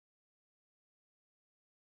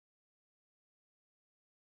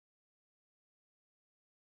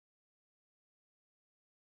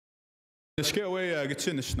This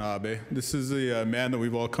is the man that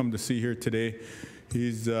we've all come to see here today.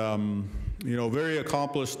 He's very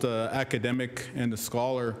accomplished academic and a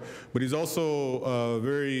scholar, but he's also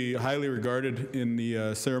very highly regarded in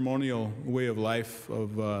the ceremonial way of life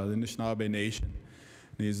of the Anishinaabe Nation.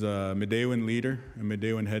 He's a Medewan leader, a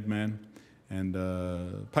Medewan headman, and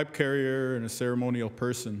a pipe carrier and a ceremonial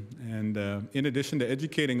person. And in addition to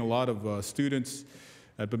educating a lot of students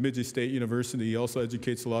at Bemidji State University, he also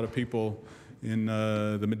educates a lot of people in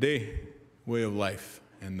the Meday way of life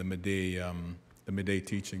and the Meday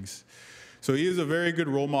teachings. So he is a very good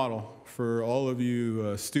role model for all of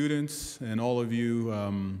you students and all of you,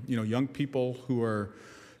 young people who are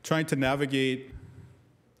trying to navigate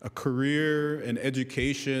a career and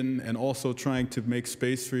education and also trying to make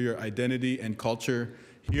space for your identity and culture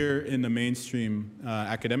here in the mainstream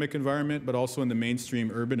academic environment, but also in the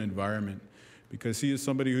mainstream urban environment. Because he is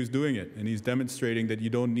somebody who's doing it, and he's demonstrating that you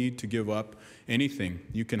don't need to give up anything.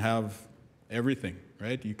 You can have everything,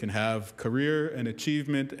 right? You can have career and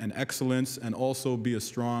achievement and excellence and also be a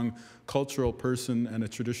strong cultural person and a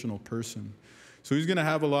traditional person. So he's gonna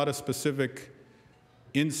have a lot of specific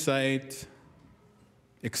insight,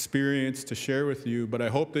 experience to share with you, but I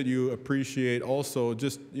hope that you appreciate also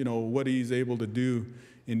just, what he's able to do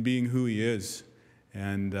in being who he is,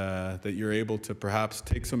 and that you're able to perhaps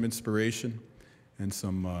take some inspiration and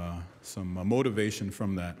some motivation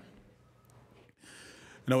from that.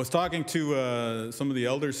 And I was talking to some of the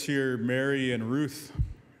elders here, Mary and Ruth,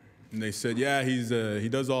 and they said, yeah, he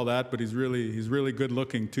does all that, but he's really good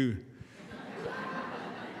looking too.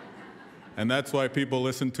 And that's why people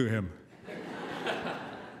listen to him.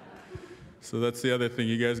 So that's the other thing.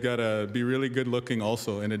 You guys gotta be really good looking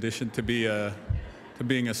also, in addition to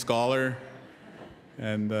being a scholar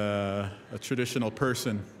and a traditional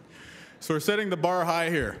person. So we're setting the bar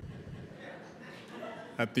high here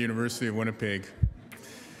at the University of Winnipeg.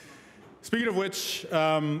 Speaking of which,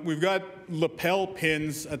 we've got lapel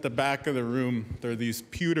pins at the back of the room. They're these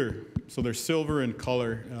pewter, so they're silver in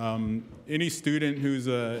color. Any student who's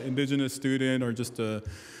an Indigenous student or just a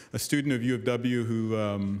student of U of W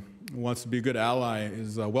who wants to be a good ally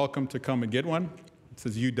is welcome to come and get one. It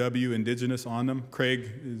says UW Indigenous on them.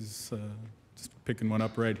 Craig is just picking one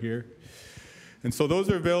up right here. And so those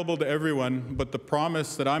are available to everyone, but the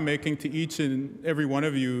promise that I'm making to each and every one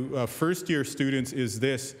of you first-year students is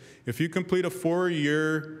this. If you complete a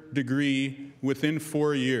 4-year degree within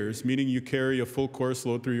 4 years, meaning you carry a full course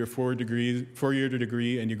load through your 4-year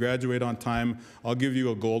degree and you graduate on time, I'll give you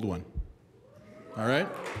a gold one. All right?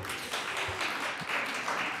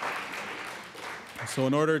 So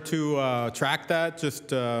in order to track that,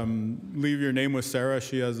 just leave your name with Sarah.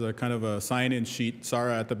 She has a kind of a sign-in sheet,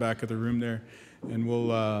 Sarah, at the back of the room there. And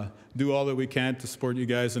we'll do all that we can to support you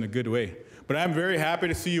guys in a good way. But I'm very happy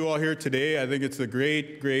to see you all here today. I think it's a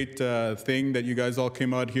great thing that you guys all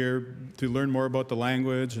came out here to learn more about the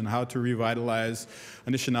language and how to revitalize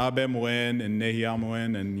Anishinaabe Moen and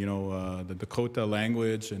Nehiyamoen and the Dakota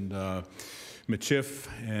language and Michif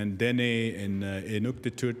and Dene and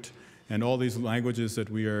Inuktitut and all these languages that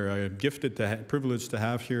we are gifted privileged to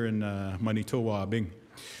have here in Manitoba, Bing.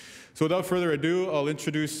 So without further ado, I'll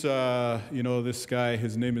introduce, this guy.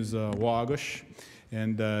 His name is Wagush,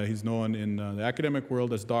 and he's known in the academic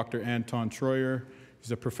world as Dr. Anton Treuer.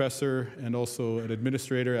 He's a professor and also an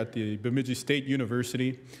administrator at the Bemidji State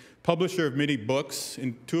University, publisher of many books,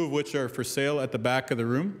 two of which are for sale at the back of the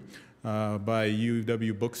room by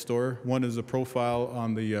UW Bookstore. One is a profile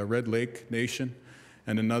on the Red Lake Nation,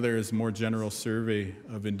 and another is a more general survey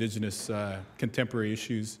of Indigenous contemporary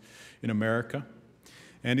issues in America.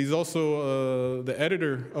 And he's also the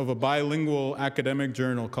editor of a bilingual academic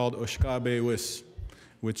journal called Oshkabe Wis,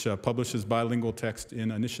 which publishes bilingual text in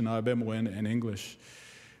Anishinaabe, Moen, and English.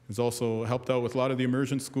 He's also helped out with a lot of the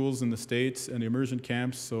immersion schools in the States and the immersion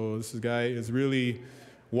camps. So this guy is really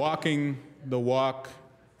walking the walk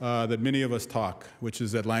that many of us talk, which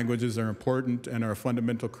is that languages are important and are a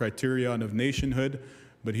fundamental criterion of nationhood.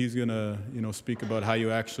 But he's going to, speak about how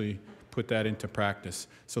you actually put that into practice.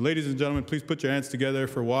 So ladies and gentlemen, please put your hands together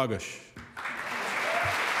for Wagush.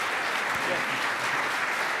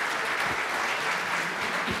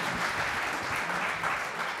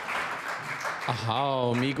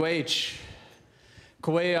 Ahau, miigwech.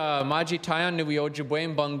 Kwe maji tayan ni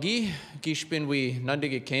ojibwen bangi, gishpin we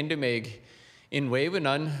nandige kendemeg in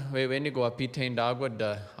Weweni go apitain dagwa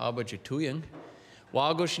da abajituyang.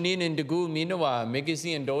 Wagush nin indigu minawa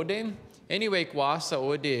migizi and dodem. Anyway, kwasa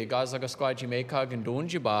ode gazaga squaji meka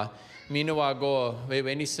gandunjiba minawa go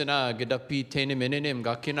Weweni sana gedapi tene menenim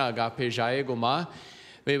gakina gape jaye goma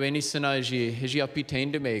Weweni sana ji api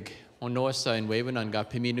tende meg Onosa in Weweni ga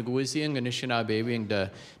Pimina Guiziang and Nishina Babying the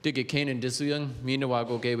Digakan and Dizuang,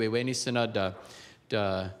 Minawago Gay Weweni Sina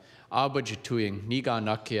da Abajatuing, Niga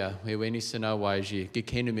Nakia, Weweni Sina Waji,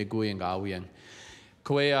 Gikanu Miguing Awiang.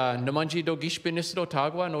 Koea Namanji do Gishbinisto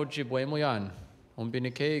Tagwa, no Jibwemoyan,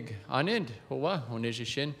 Ombinakeg, Anend, Hoa,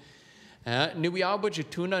 Onijishin. Niwi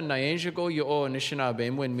Abajatuna, Nayanjago, Yo, Nishina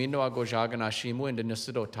Bemwin, Minoago Jaganashimu, and the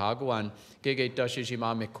Nisido Taguan, Gege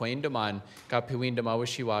Dashijima McQuaindaman, Kapiwin de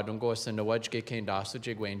Mawishiwa, Dongos, and the Wajge Kane Dasu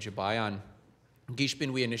Jigwain Jabayan.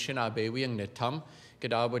 Gishbin we Nishina Bawyang Netum,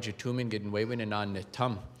 Gedabajatumin, Gedin Wewin and on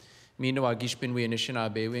Netum. Minoa Gishbin we Nishina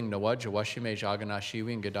Bawyang, Nawaj, Washime,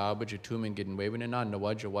 Jaganashiwin, Gedabajatumin, Gedin Wewin and on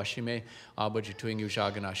Nawaj, Washime, Abajatuing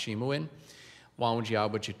Jaganashimuin, Waunji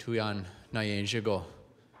Abajatuyan, Nayanjago.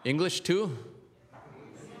 English too?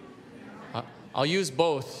 I'll use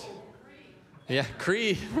both. Yeah,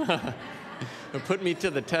 Cree. Put me to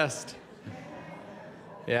the test.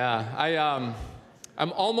 Yeah,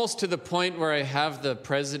 I'm almost to the point where I have the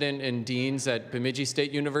president and deans at Bemidji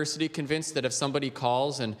State University convinced that if somebody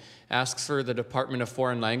calls and asks for the Department of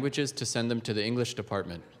Foreign Languages to send them to the English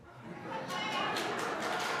department.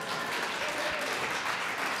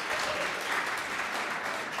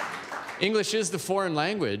 English is the foreign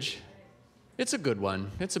language. It's a good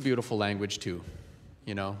one. It's a beautiful language too,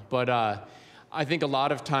 you know. But I think a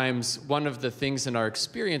lot of times one of the things in our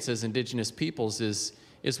experience as Indigenous peoples is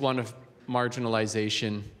one of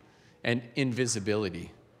marginalization and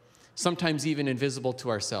invisibility, sometimes even invisible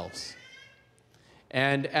to ourselves.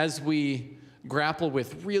 And as we grapple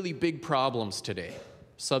with really big problems today,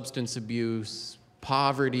 substance abuse,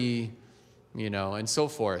 poverty, you know, and so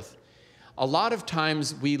forth, a lot of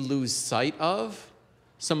times we lose sight of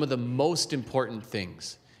some of the most important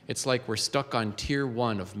things. It's like we're stuck on tier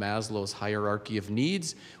 1 of Maslow's hierarchy of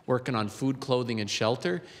needs, working on food, clothing, and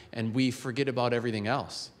shelter, and we forget about everything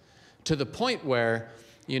else. To the point where,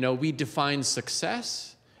 you know, we define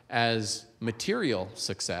success as material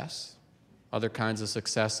success. Other kinds of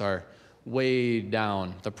success are way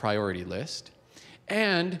down the priority list.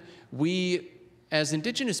 And we, as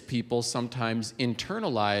Indigenous people, sometimes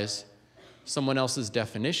internalize someone else's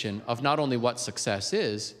definition of not only what success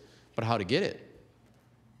is, but how to get it.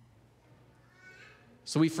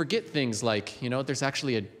 So we forget things like, you know, there's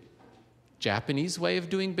actually a Japanese way of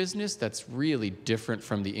doing business that's really different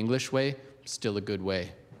from the English way, still a good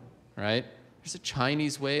way, right? There's a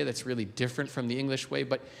Chinese way that's really different from the English way,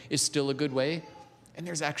 but is still a good way. And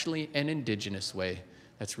there's actually an Indigenous way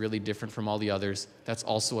that's really different from all the others. That's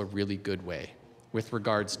also a really good way with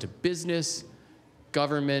regards to business,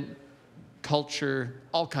 government, culture,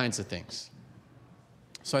 all kinds of things.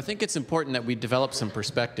 So I think it's important that we develop some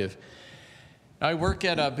perspective. I work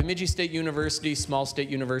at Bemidji State University, small state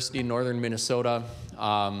university in northern Minnesota.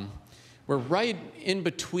 We're right in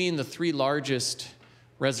between the 3 largest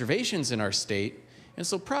reservations in our state, and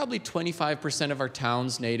so probably 25% of our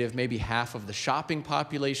town's native, maybe half of the shopping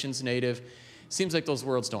population's native. Seems like those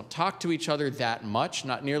worlds don't talk to each other that much,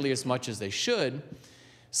 not nearly as much as they should.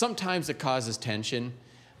 Sometimes it causes tension.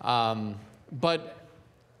 But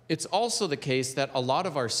it's also the case that a lot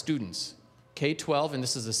of our students, K-12, and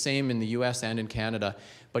this is the same in the US and in Canada,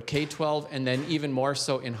 but K-12 and then even more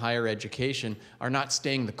so in higher education are not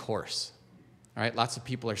staying the course. All right, lots of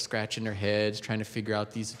people are scratching their heads, trying to figure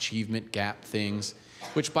out these achievement gap things,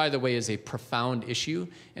 which by the way is a profound issue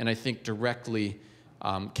and I think directly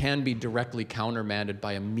can be directly countermanded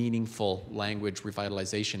by a meaningful language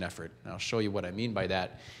revitalization effort. And I'll show you what I mean by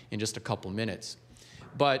that in just a couple minutes.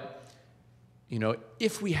 But you know,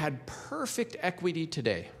 if we had perfect equity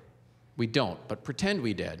today, we don't, but pretend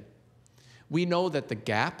we did, we know that the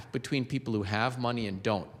gap between people who have money and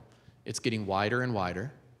don't, it's getting wider and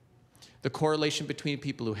wider. The correlation between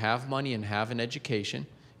people who have money and have an education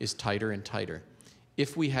is tighter and tighter.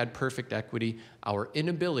 If we had perfect equity, our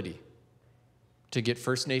inability to get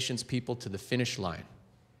First Nations people to the finish line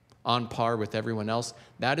on par with everyone else,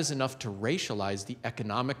 that is enough to racialize the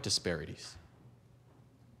economic disparities.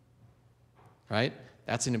 Right?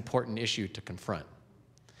 That's an important issue to confront.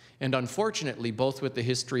 And unfortunately, both with the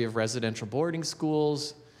history of residential boarding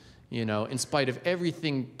schools, you know, in spite of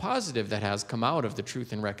everything positive that has come out of the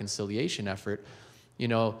Truth and Reconciliation effort, you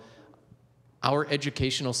know, our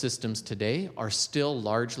educational systems today are still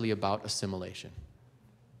largely about assimilation.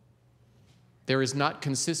 There is not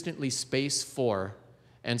consistently space for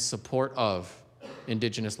and support of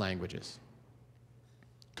Indigenous languages,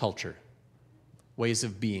 culture, ways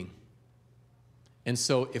of being. And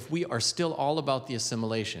so if we are still all about the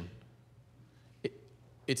assimilation,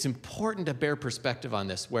 it's important to bear perspective on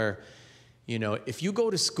this where, you know, if you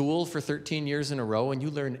go to school for 13 years in a row and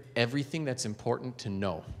you learn everything that's important to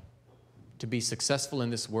know, to be successful in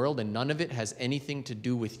this world, and none of it has anything to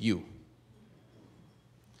do with you.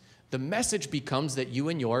 The message becomes that you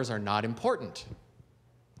and yours are not important,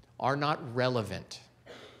 are not relevant.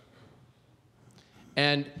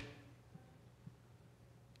 And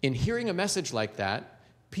in hearing a message like that,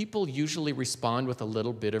 people usually respond with a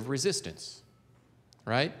little bit of resistance,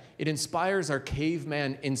 right? It inspires our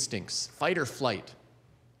caveman instincts, fight or flight.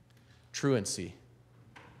 Truancy,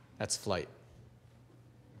 that's flight.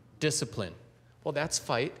 Discipline, well, that's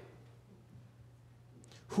fight.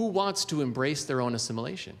 Who wants to embrace their own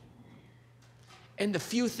assimilation? And the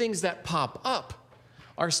few things that pop up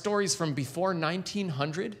are stories from before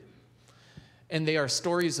 1900, and they are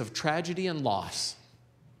stories of tragedy and loss.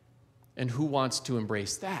 And who wants to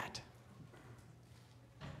embrace that?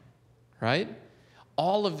 Right?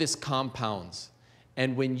 All of this compounds.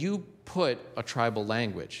 And when you put a tribal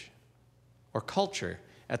language or culture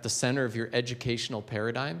at the center of your educational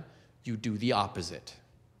paradigm, you do the opposite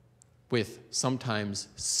with sometimes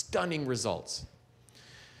stunning results.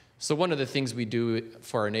 So one of the things we do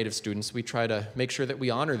for our Native students, we try to make sure that we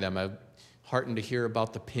honor them. I'm heartened to hear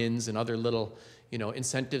about the pins and other little,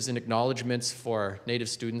 incentives and acknowledgments for Native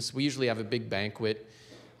students. We usually have a big banquet,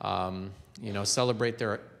 celebrate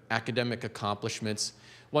their academic accomplishments.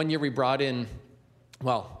 One year we brought in,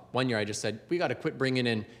 one year I just said, we got to quit bringing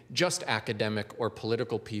in just academic or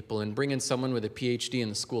political people and bring in someone with a PhD in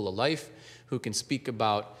the School of Life who can speak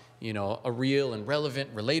about, a real and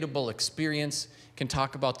relevant, relatable experience, can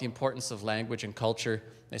talk about the importance of language and culture.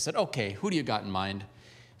 They said, okay, who do you got in mind?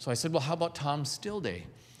 So I said, well, how about Tom Stillday?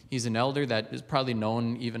 He's an elder that is probably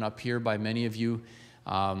known even up here by many of you,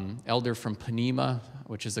 elder from Panema,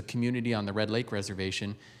 which is a community on the Red Lake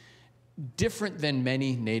Reservation, different than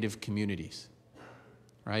many Native communities,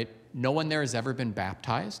 right? No one there has ever been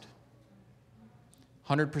baptized.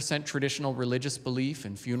 100% traditional religious belief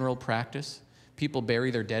and funeral practice. People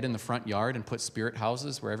bury their dead in the front yard and put spirit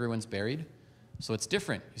houses where everyone's buried. So it's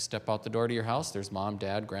different. You step out the door to your house, there's mom,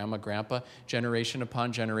 dad, grandma, grandpa, generation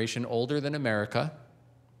upon generation older than America.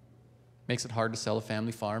 Makes it hard to sell a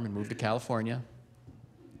family farm and move to California,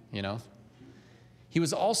 He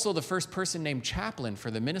was also the first person named chaplain for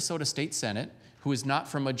the Minnesota State Senate who is not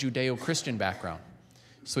from a Judeo-Christian background.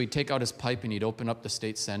 So he'd take out his pipe and he'd open up the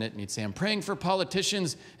state Senate and he'd say, I'm praying for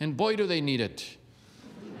politicians, and boy, do they need it.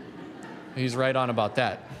 He's right on about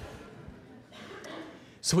that.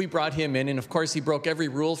 So we brought him in, and of course he broke every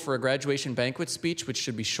rule for a graduation banquet speech, which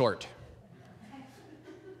should be short.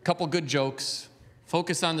 Couple good jokes,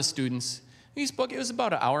 focus on the students. He spoke, it was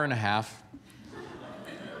about an hour and a half.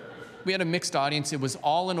 We had a mixed audience. It was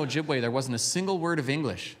all in Ojibwe. There wasn't a single word of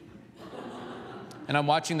English. And I'm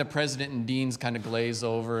watching the president and deans kind of glaze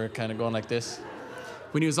over, kind of going like this.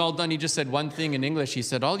 When he was all done, he just said one thing in English. He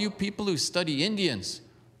said, all you people who study Indians,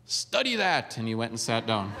 study that. And he went and sat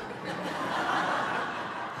down.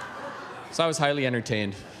 So I was highly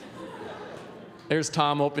entertained. There's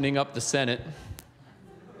Tom opening up the Senate.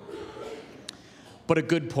 But a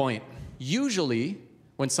good point. Usually,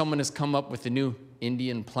 when someone has come up with a new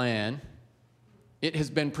Indian plan, it has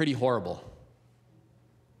been pretty horrible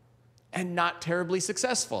and not terribly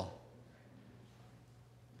successful.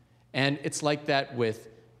 And it's like that with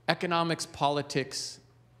economics, politics,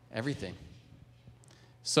 everything.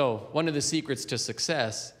 So one of the secrets to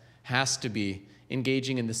success has to be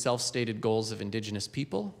engaging in the self-stated goals of Indigenous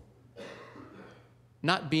people,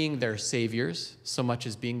 not being their saviors so much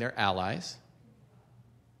as being their allies,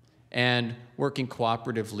 and working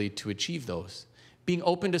cooperatively to achieve those. Being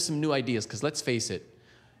open to some new ideas, because let's face it,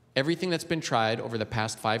 everything that's been tried over the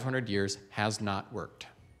past 500 years has not worked.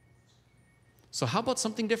 So how about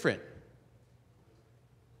something different?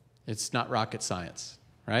 It's not rocket science,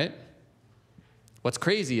 right? What's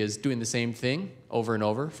crazy is doing the same thing over and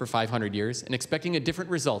over for 500 years and expecting a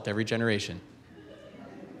different result every generation.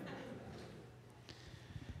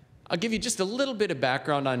 I'll give you just a little bit of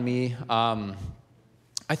background on me.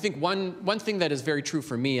 I think one thing that is very true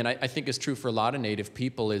for me, and I think is true for a lot of Native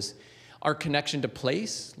people, is our connection to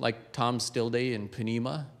place, like Tom Stillday and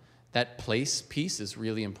Panema. That place piece is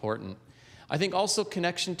really important. I think also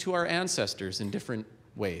connection to our ancestors in different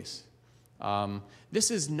ways. This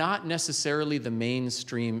is not necessarily the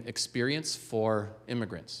mainstream experience for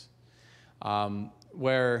immigrants,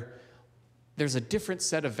 where there's a different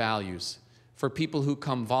set of values for people who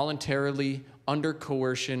come voluntarily, under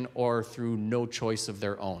coercion, or through no choice of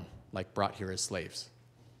their own, like brought here as slaves.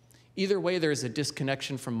 Either way, there's a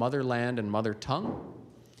disconnection from motherland and mother tongue,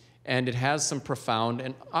 and it has some profound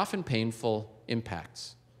and often painful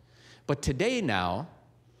impacts. But today now,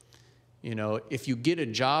 if you get a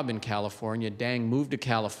job in California, dang, move to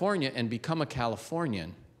California and become a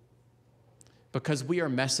Californian, because we are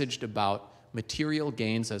messaged about material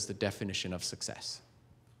gains as the definition of success,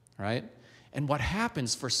 right? And what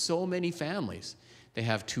happens for so many families, they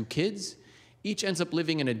have 2 kids, each ends up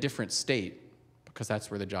living in a different state because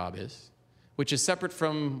that's where the job is, which is separate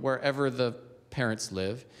from wherever the parents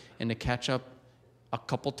live, and to catch up a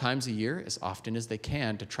couple times a year as often as they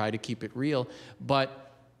can to try to keep it real.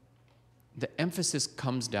 But the emphasis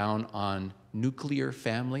comes down on nuclear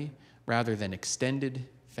family rather than extended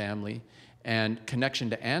family, and connection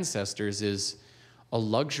to ancestors is a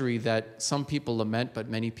luxury that some people lament, but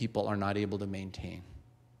many people are not able to maintain.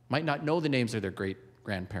 Might not know the names of their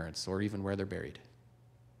great-grandparents or even where they're buried.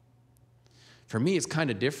 For me, it's kind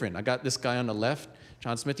of different. I got this guy on the left,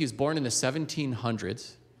 John Smith. He was born in the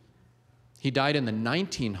 1700s. He died in the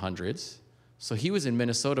 1900s. So he was in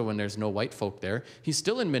Minnesota when there's no white folk there. He's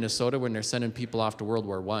still in Minnesota when they're sending people off to World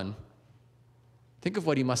War I. Think of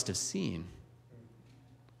what he must have seen.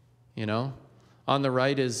 You know? On the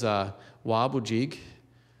right is Wabujig,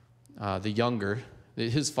 the younger.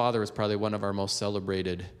 His father was probably one of our most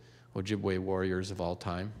celebrated Ojibwe warriors of all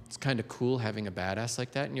time. It's kind of cool having a badass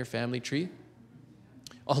like that in your family tree,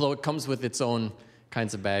 although it comes with its own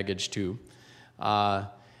kinds of baggage too.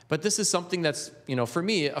 But this is something that's, you know, for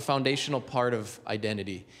me, a foundational part of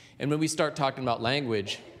identity. And when we start talking about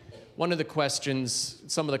language, one of the questions,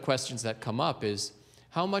 some of the questions that come up is,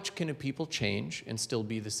 how much can a people change and still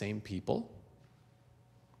be the same people?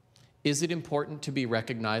 Is it important to be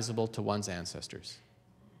recognizable to one's ancestors?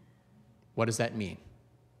 What does that mean?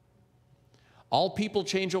 All people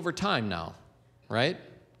change over time now, right?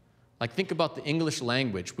 Like, think about the English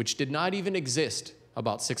language, which did not even exist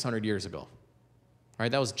about 600 years ago. Right?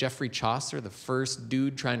 That was Geoffrey Chaucer, the first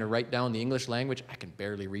dude trying to write down the English language. I can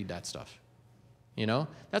barely read that stuff. You know?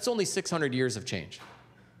 That's only 600 years of change.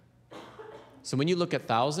 So when you look at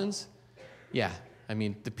thousands, yeah, I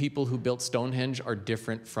mean, the people who built Stonehenge are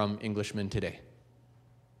different from Englishmen today.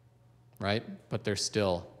 Right? But they're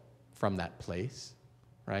still from that place,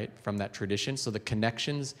 right? From that tradition. So the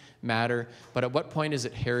connections matter. But at what point is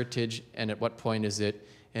it heritage, and at what point is it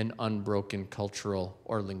an unbroken cultural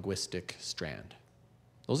or linguistic strand?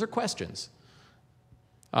 Those are questions.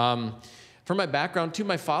 For my background, too,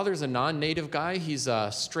 my father's a non-native guy. He's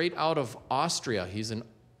straight out of Austria. He's an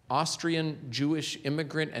Austrian Jewish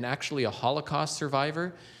immigrant and actually a Holocaust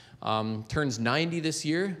survivor. Turns 90 this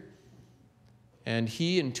year. And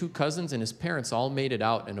he and 2 cousins and his parents all made it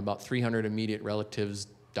out, and about 300 immediate relatives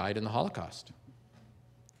died in the Holocaust.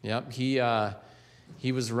 Yep,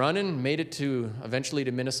 he was running, made it eventually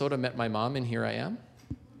to Minnesota, met my mom, and here I am.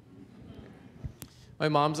 My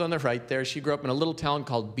mom's on the right there. She grew up in a little town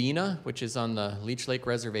called Bena, which is on the Leech Lake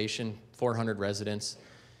Reservation, 400 residents.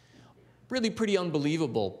 Really pretty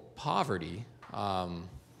unbelievable poverty.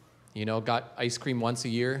 You know, got ice cream once a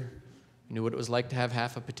year. Knew what it was like to have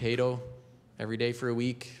half a potato every day for a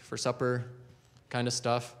week for supper, kind of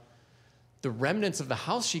stuff. The remnants of the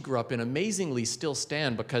house she grew up in amazingly still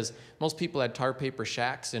stand, because most people had tar paper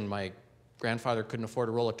shacks, and my grandfather couldn't afford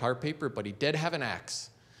a roll of tar paper, but he did have an axe.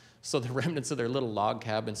 So the remnants of their little log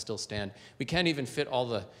cabin still stand. We can't even fit all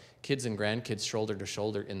the kids and grandkids shoulder to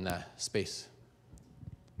shoulder in the space.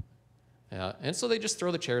 And so they just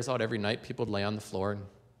throw the chairs out every night. People would lay on the floor, and,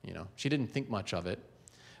 you know, she didn't think much of it.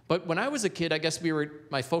 But when I was a kid, I guess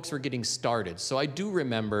my folks were getting started. So I do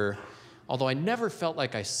remember, although I never felt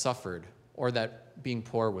like I suffered or that being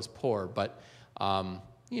poor was poor, but,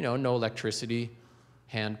 you know, no electricity,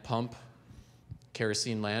 hand pump,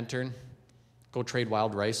 kerosene lantern, go trade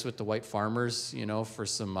wild rice with the white farmers, you know, for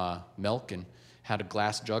some milk, and had a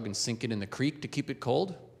glass jug and sink it in the creek to keep it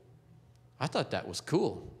cold. I thought that was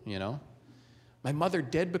cool, you know. My mother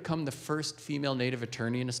did become the first female Native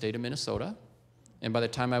attorney in the state of Minnesota, and by the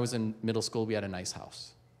time I was in middle school, we had a nice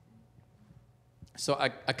house. So I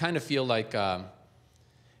kind of feel like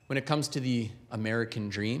when it comes to the American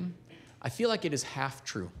dream, I feel like it is half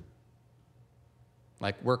true.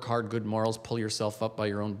 Like, work hard, good morals, pull yourself up by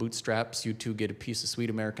your own bootstraps, you too get a piece of sweet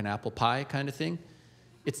American apple pie kind of thing.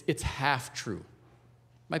 It's half true.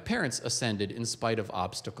 My parents ascended in spite of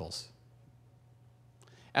obstacles.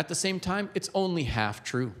 At the same time, it's only half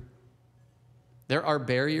true. There are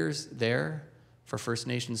barriers there for First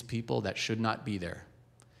Nations people that should not be there.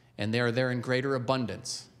 And they are there in greater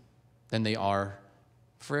abundance than they are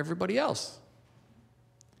for everybody else.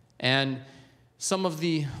 And some of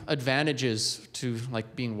the advantages to,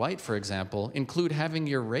 like, being white, for example, include having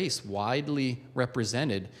your race widely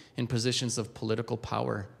represented in positions of political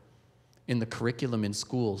power, in the curriculum in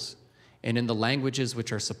schools, and in the languages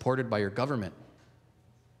which are supported by your government.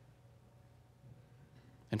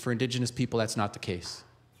 And for Indigenous people, that's not the case.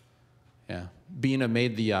 Yeah. Bena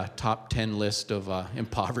made the top 10 list of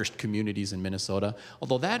impoverished communities in Minnesota.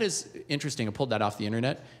 Although that is interesting. I pulled that off the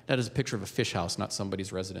internet. That is a picture of a fish house, not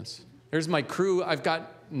somebody's residence. There's my crew. I've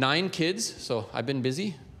got 9 kids, so I've been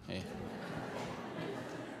busy. Hey.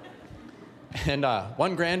 And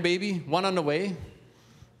 1 grandbaby, 1 on the way.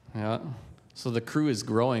 Yeah. So the crew is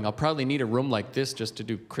growing. I'll probably need a room like this just to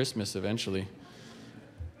do Christmas eventually.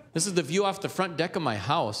 This is the view off the front deck of my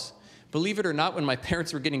house. Believe it or not, when my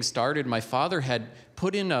parents were getting started, my father had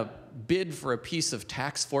put in a bid for a piece of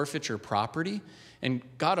tax forfeiture property and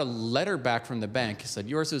got a letter back from the bank. He said,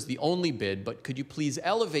 yours is the only bid, but could you please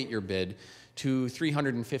elevate your bid to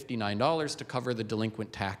 $359 to cover the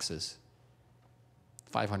delinquent taxes?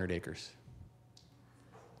 500 acres.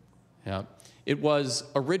 Yeah. It was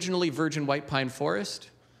originally virgin white pine forest,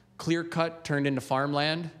 clear cut, turned into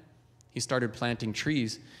farmland. He started planting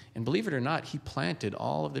trees. And believe it or not, he planted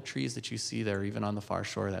all of the trees that you see there, even on the far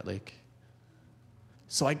shore of that lake.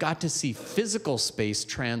 So I got to see physical space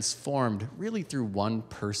transformed really through one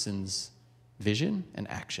person's vision and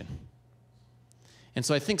action. And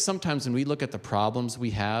so I think sometimes when we look at the problems we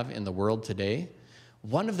have in the world today,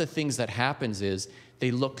 one of the things that happens is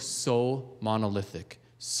they look so monolithic,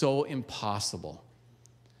 so impossible,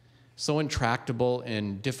 so intractable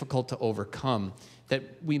and difficult to overcome that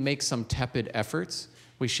we make some tepid efforts.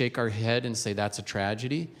 We shake our head and say that's a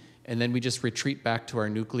tragedy, and then we just retreat back to our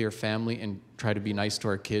nuclear family and try to be nice to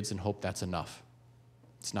our kids and hope that's enough.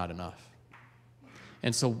 It's not enough.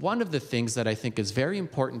 And so one of the things that I think is very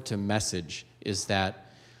important to message is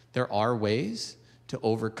that there are ways to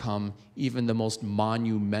overcome even the most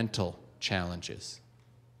monumental challenges.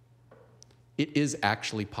 It is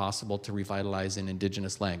actually possible to revitalize an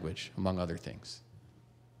Indigenous language, among other things.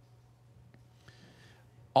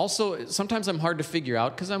 Also, sometimes I'm hard to figure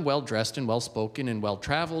out because I'm well-dressed and well-spoken and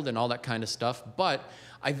well-traveled and all that kind of stuff, but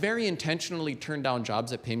I very intentionally turn down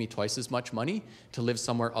jobs that pay me twice as much money to live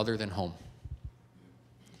somewhere other than home.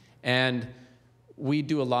 And we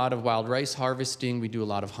do a lot of wild rice harvesting, we do a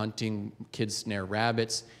lot of hunting, kids snare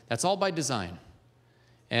rabbits. That's all by design.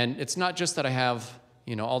 And it's not just that I have,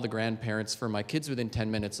 you know, all the grandparents for my kids within 10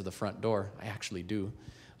 minutes of the front door. I actually do.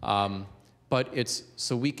 But it's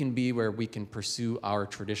so we can be where we can pursue our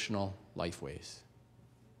traditional life ways.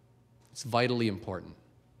 It's vitally important.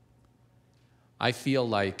 I feel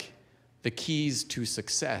like the keys to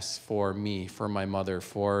success for me, for my mother,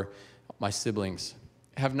 for my siblings,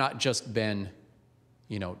 have not just been,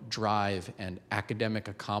 you know, drive and academic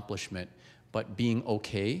accomplishment, but being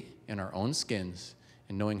okay in our own skins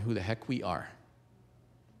and knowing who the heck we are.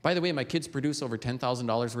 By the way, my kids produce over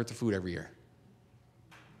 $10,000 worth of food every year.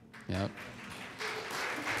 Yeah.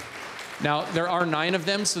 Now, there are 9 of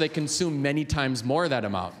them, so they consume many times more of that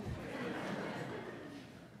amount.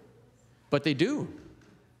 But they do.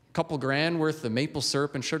 A couple grand worth of maple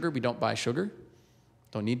syrup and sugar. We don't buy sugar.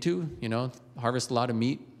 Don't need to, you know, harvest a lot of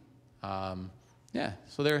meat. Yeah,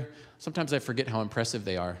 so sometimes I forget how impressive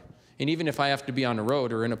they are. And even if I have to be on a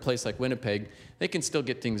road or in a place like Winnipeg, they can still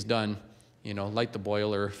get things done, you know, light the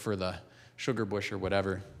boiler for the sugar bush or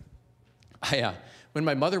whatever. When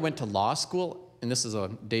my mother went to law school, and this is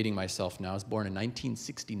dating myself now, I was born in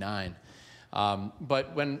 1969.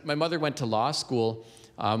 But when my mother went to law school,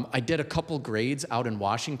 I did a couple grades out in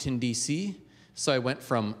Washington, D.C. So I went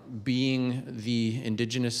from being the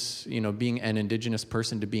Indigenous, you know, being an Indigenous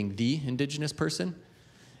person to being the Indigenous person,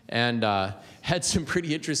 and had some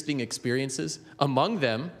pretty interesting experiences. Among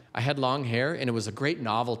them, I had long hair, and it was a great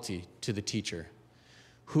novelty to the teacher,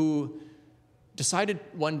 who decided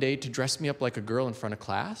one day to dress me up like a girl in front of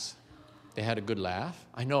class. They had a good laugh.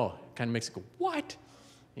 I know, it kind of makes it go, what?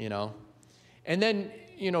 You know? And then,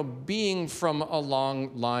 you know, being from a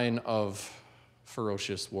long line of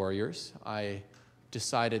ferocious warriors, I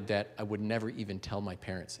decided that I would never even tell my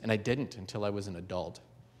parents. And I didn't until I was an adult.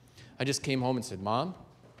 I just came home and said, Mom,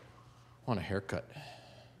 I want a haircut.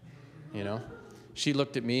 You know? She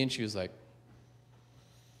looked at me and she was like,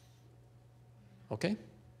 okay.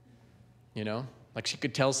 You know? Like she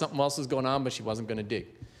could tell something else was going on, but she wasn't going to dig.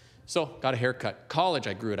 So, got a haircut. College,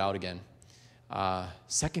 I grew it out again.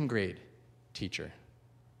 2nd grade teacher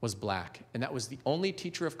was black, and that was the only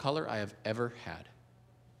teacher of color I have ever had.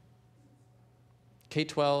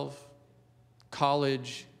 K-12,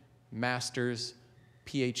 college, master's,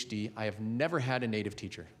 PhD, I have never had a Native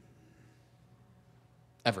teacher.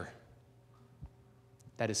 Ever.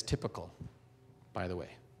 That is typical, by the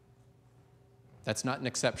way. That's not an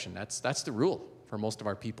exception. That's the rule for most of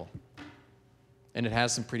our people. And it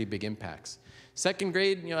has some pretty big impacts. 2nd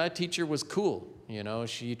grade, you know, that teacher was cool. You know,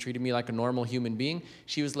 she treated me like a normal human being.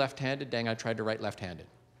 She was left-handed. Dang, I tried to write left-handed.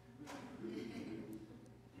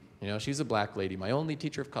 You know, she's a black lady, my only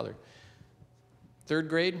teacher of color. 3rd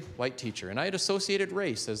grade, white teacher. And I had associated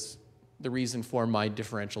race as the reason for my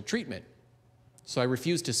differential treatment. So I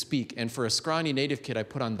refused to speak. And for a scrawny native kid, I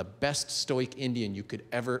put on the best stoic Indian you could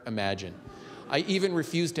ever imagine. I even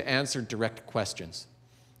refused to answer direct questions.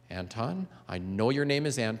 Anton, I know your name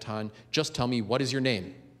is Anton. Just tell me, what is your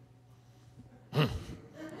name?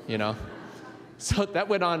 You know? So that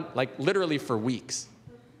went on like literally for weeks.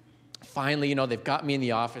 Finally, you know, they've got me in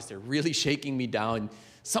the office. They're really shaking me down.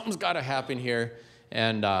 Something's got to happen here.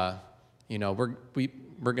 And, you know, we're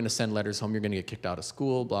going to send letters home. You're going to get kicked out of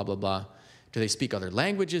school, blah, blah, blah. Do they speak other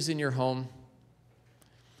languages in your home?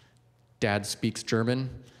 Dad speaks German.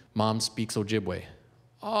 Mom speaks Ojibwe.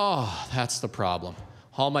 Oh, that's the problem.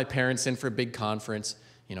 Haul my parents in for a big conference,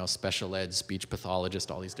 you know, special ed, speech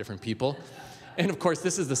pathologist, all these different people. And of course,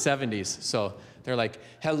 this is the 70s. So they're like,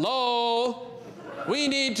 hello, we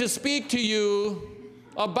need to speak to you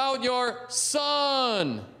about your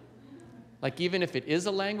son. Like, even if it is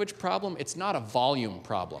a language problem, it's not a volume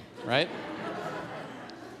problem, right?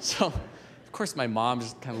 So, of course, my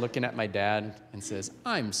mom's kind of looking at my dad and says,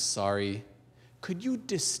 I'm sorry. Could you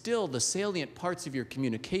distill the salient parts of your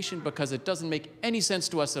communication because it doesn't make any sense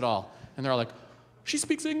to us at all? And they're all like, she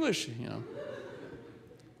speaks English, you know.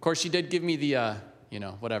 Of course, she did give me the, you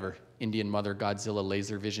know, whatever, Indian mother, Godzilla,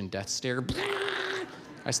 laser vision, death stare.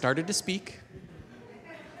 I started to speak.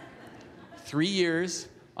 3 years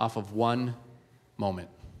off of one moment.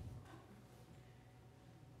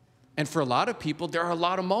 And for a lot of people, there are a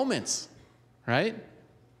lot of moments, right?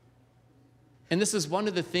 And this is one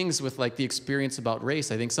of the things with like the experience about race.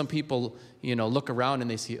 I think some people, you know, look around and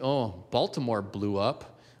they see, oh, Baltimore blew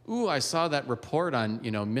up. Ooh, I saw that report on,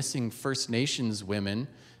 you know, missing First Nations women,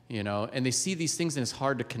 you know, and they see these things and it's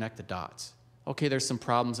hard to connect the dots. Okay, there's some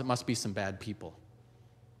problems. It must be some bad people.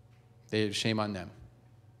 Shame on them.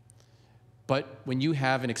 But when you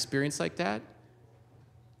have an experience like that,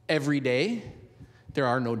 every day, there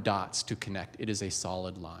are no dots to connect. It is a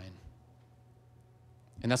solid line.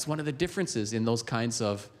 And that's one of the differences in those kinds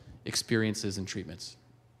of experiences and treatments.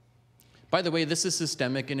 By the way, this is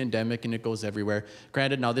systemic and endemic, and it goes everywhere.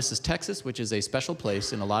 Granted, now this is Texas, which is a special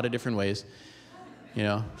place in a lot of different ways. You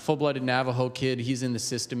know, full-blooded Navajo kid, he's in the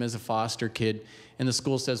system as a foster kid, and the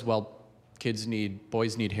school says, well,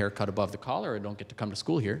 boys need hair cut above the collar or don't get to come to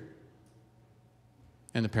school here.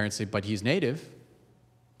 And the parents say, but he's Native.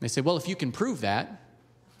 They say, well, if you can prove that,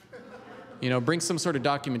 you know, bring some sort of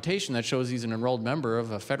documentation that shows he's an enrolled member of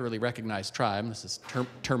a federally recognized tribe. This is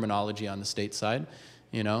terminology on the state side,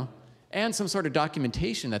 you know, and some sort of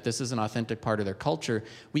documentation that this is an authentic part of their culture.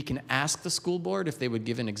 We can ask the school board if they would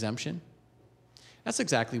give an exemption. That's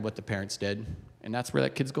exactly what the parents did, and that's where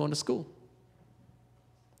that kid's going to school.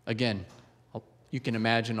 Again, you can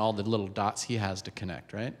imagine all the little dots he has to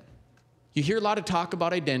connect, right? You hear a lot of talk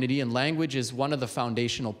about identity, and language is one of the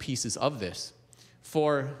foundational pieces of this.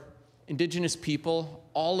 For Indigenous people,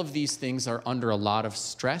 all of these things are under a lot of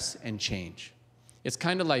stress and change. It's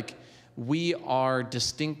kind of like we are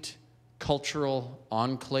distinct cultural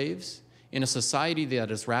enclaves. In a society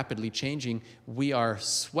that is rapidly changing, we are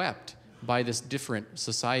swept by this different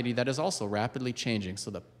society that is also rapidly changing.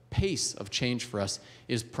 So the pace of change for us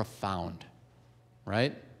is profound,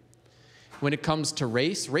 right? When it comes to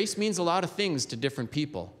race, race means a lot of things to different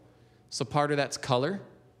people. So part of that's color,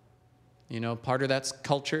 you know, part of that's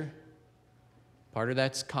culture, part of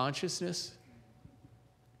that's consciousness.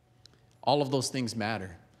 All of those things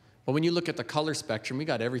matter. But when you look at the color spectrum, we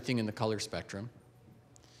got everything in the color spectrum.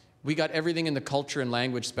 We got everything in the culture and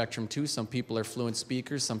language spectrum too. Some people are fluent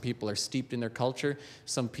speakers, some people are steeped in their culture,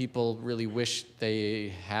 some people really wish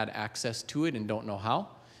they had access to it and don't know how.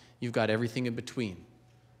 You've got everything in between,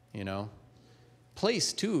 you know.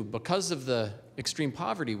 Place too, because of the extreme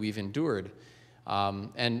poverty we've endured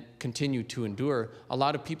and continue to endure, a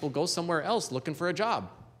lot of people go somewhere else looking for a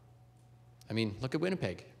job. I mean, look at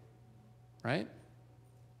Winnipeg, right?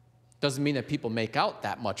 Doesn't mean that people make out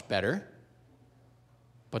that much better,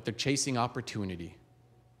 but they're chasing opportunity,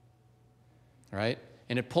 right?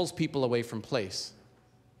 And it pulls people away from place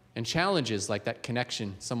and challenges like that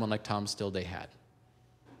connection someone like Tom Stillday had.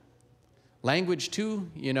 Language too,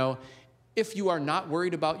 you know, if you are not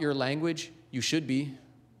worried about your language, you should be.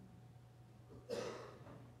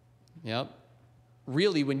 Yep.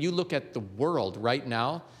 Really, when you look at the world right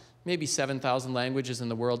now, maybe 7,000 languages in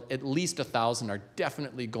the world, at least 1,000 are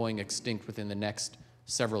definitely going extinct within the next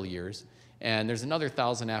several years. And there's another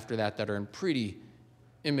 1,000 after that that are in pretty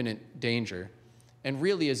imminent danger. And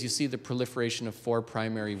really, as you see the proliferation of 4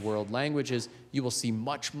 primary world languages, you will see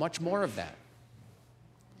much, much more of that.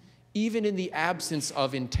 even in the absence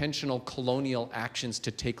of intentional colonial actions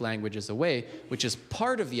to take languages away, which is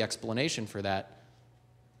part of the explanation for that,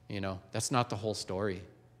 that's not the whole story.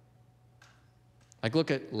 Like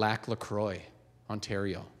look at Lac La Croix,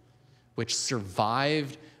 Ontario, which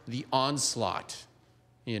survived the onslaught,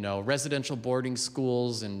 residential boarding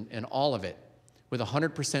schools and all of it, with a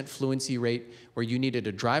 100% fluency rate where you needed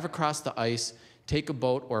to drive across the ice, take a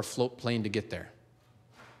boat or a float plane to get there.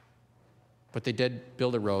 But they did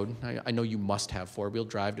build a road. I know you must have four-wheel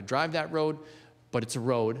drive to drive that road, but it's a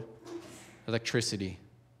road, electricity,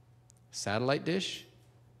 satellite dish.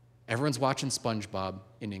 Everyone's watching SpongeBob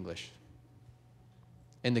in English.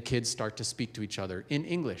 And the kids start to speak to each other in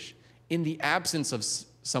English, in the absence of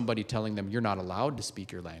somebody telling them you're not allowed to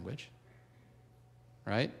speak your language,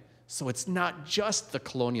 right? So it's not just the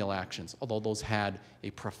colonial actions, although those had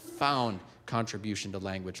a profound contribution to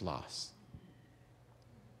language loss.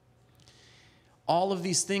 All of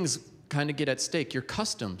these things kind of get at stake. Your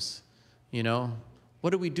customs, what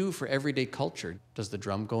do we do for everyday culture? Does the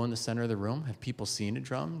drum go in the center of the room? Have people seen a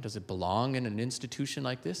drum? Does it belong in an institution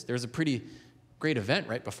like this? There's a pretty great event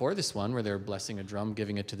right before this one where they're blessing a drum,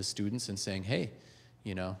 giving it to the students and saying, hey,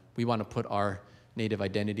 we want to put our native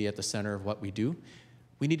identity at the center of what we do.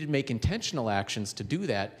 We need to make intentional actions to do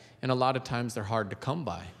that, and a lot of times they're hard to come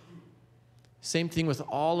by. Same thing with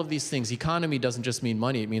all of these things. Economy doesn't just mean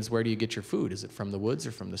money. It means where do you get your food? Is it from the woods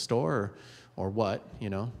or from the store or what,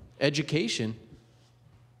 Education,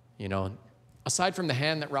 aside from the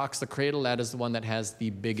hand that rocks the cradle, that is the one that has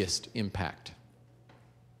the biggest impact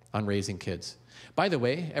on raising kids. By the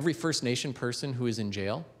way, every First Nation person who is in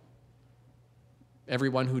jail,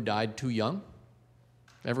 everyone who died too young,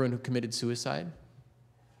 everyone who committed suicide,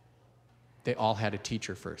 they all had a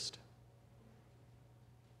teacher first.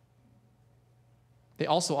 They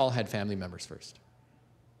also all had family members first.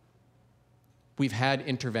 We've had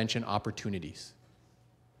intervention opportunities,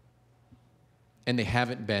 and they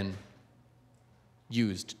haven't been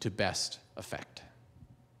used to best effect.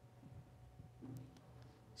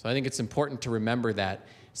 So I think it's important to remember that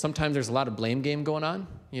sometimes there's a lot of blame game going on,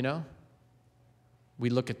 We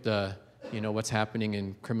look at the, what's happening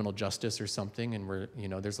in criminal justice or something, and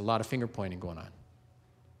there's a lot of finger pointing going on.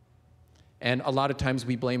 And a lot of times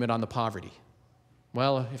we blame it on the poverty.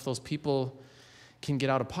 Well, if those people can get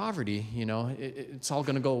out of poverty, it's all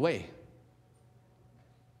going to go away.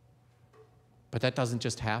 But that doesn't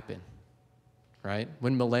just happen, right?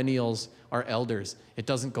 When millennials are elders, it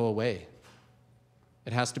doesn't go away.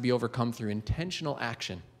 It has to be overcome through intentional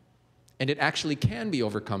action. And it actually can be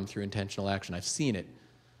overcome through intentional action. I've seen it.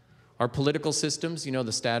 Our political systems,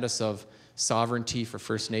 the status of sovereignty for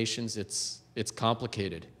First Nations, it's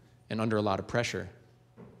complicated and under a lot of pressure.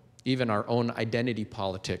 Even our own identity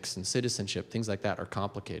politics and citizenship, things like that are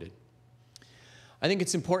complicated. I think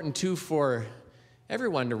it's important, too, for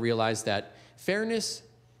everyone to realize that fairness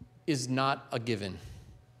is not a given.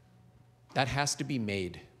 That has to be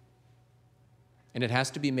made. And it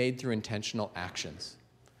has to be made through intentional actions,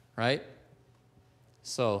 right?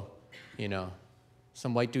 So,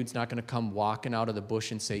 some white dude's not going to come walking out of the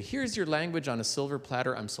bush and say, here's your language on a silver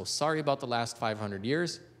platter. I'm so sorry about the last 500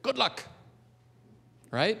 years. Good luck,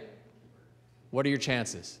 right? What are your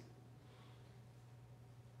chances?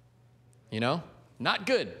 Not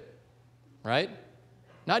good, right?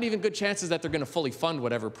 Not even good chances that they're going to fully fund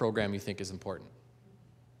whatever program you think is important.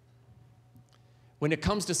 When it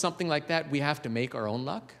comes to something like that, we have to make our own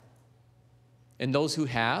luck. And those who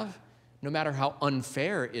have, no matter how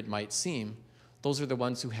unfair it might seem, those are the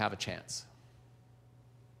ones who have a chance.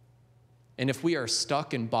 And if we are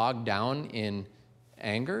stuck and bogged down in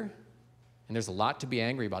anger, and there's a lot to be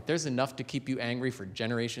angry about. There's enough to keep you angry for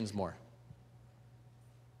generations more.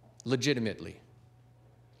 Legitimately.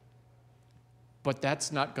 But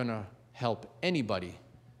that's not going to help anybody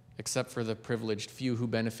except for the privileged few who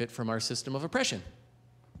benefit from our system of oppression.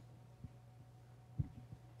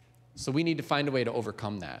 So we need to find a way to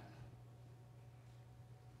overcome that.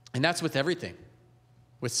 And that's with everything.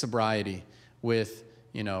 With sobriety, with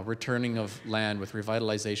returning of land, with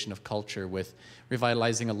revitalization of culture, with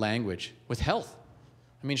revitalizing a language, with health.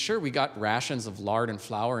 I mean, sure, we got rations of lard and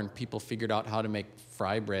flour and people figured out how to make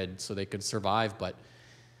fry bread so they could survive, but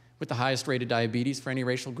with the highest rate of diabetes for any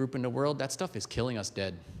racial group in the world, that stuff is killing us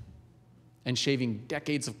dead and shaving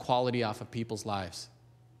decades of quality off of people's lives.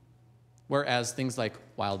 Whereas things like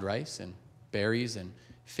wild rice and berries and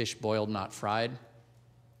fish boiled, not fried,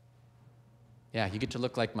 you get to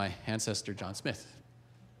look like my ancestor, John Smith.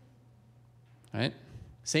 Right?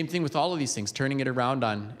 Same thing with all of these things, turning it around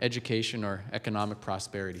on education or economic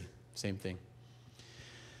prosperity. Same thing.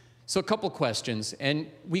 So a couple questions, and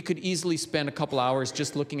we could easily spend a couple hours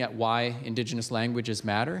just looking at why Indigenous languages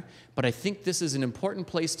matter, but I think this is an important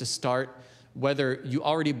place to start, whether you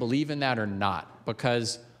already believe in that or not,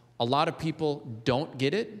 because a lot of people don't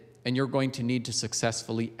get it, and you're going to need to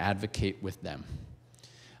successfully advocate with them.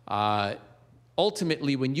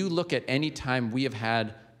 Ultimately, when you look at any time we have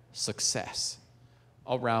had success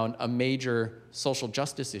around a major social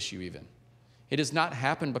justice issue even, it has not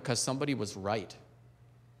happened because somebody was right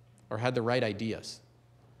or had the right ideas,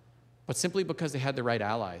 but simply because they had the right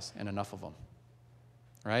allies and enough of them,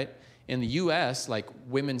 right? In the US, like,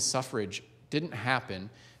 women's suffrage didn't happen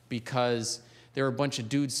because there were a bunch of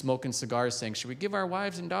dudes smoking cigars saying, should we give our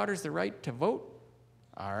wives and daughters the right to vote?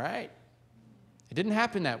 All right. It didn't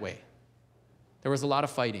happen that way. There was a lot of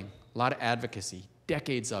fighting, a lot of advocacy,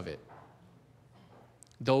 decades of it.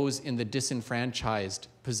 Those in the disenfranchised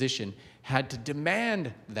position had to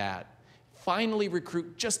demand that, finally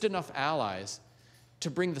recruit just enough allies to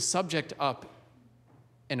bring the subject up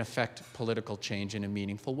and affect political change in a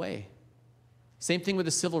meaningful way. Same thing with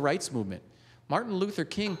the civil rights movement. Martin Luther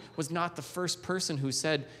King was not the first person who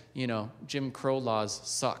said, you know, Jim Crow laws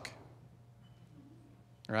suck,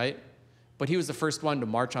 right? But he was the first one to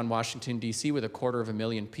march on Washington, D.C. with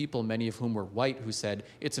 250,000 people, many of whom were white, who said,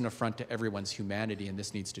 it's an affront to everyone's humanity and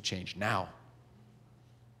this needs to change now.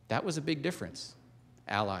 That was a big difference.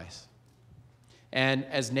 Allies. And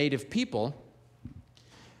as Native people,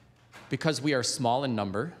 because we are small in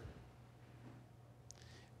number,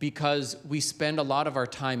 because we spend a lot of our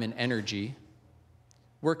time and energy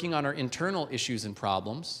working on our internal issues and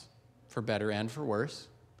problems, for better and for worse,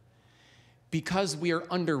 because we are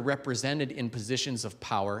underrepresented in positions of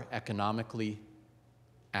power economically,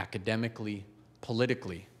 academically,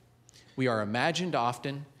 politically, we are imagined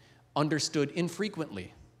often, understood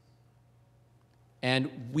infrequently.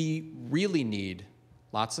 And we really need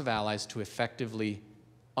lots of allies to effectively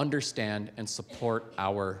understand and support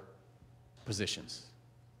our positions.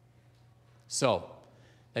 So,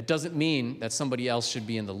 that doesn't mean that somebody else should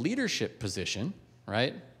be in the leadership position,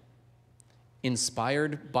 right?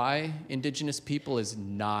 Inspired by Indigenous people is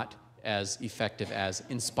not as effective as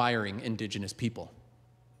inspiring Indigenous people.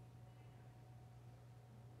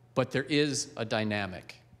 But there is a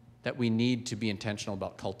dynamic that we need to be intentional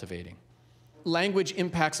about cultivating. Language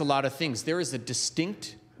impacts a lot of things. There is a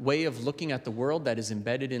distinct way of looking at the world that is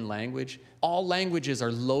embedded in language. All languages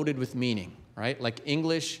are loaded with meaning, right? Like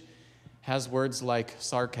English has words like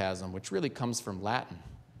sarcasm, which really comes from Latin.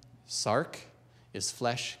 Sarc is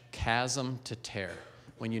flesh, chasm, to tear.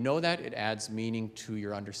 When you know that, it adds meaning to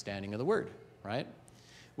your understanding of the word, right?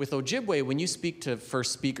 With Ojibwe, when you speak to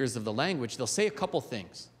first speakers of the language, they'll say a couple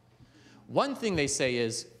things. One thing they say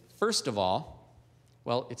is, first of all,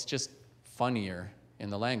 well, it's just funnier in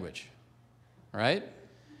the language, right?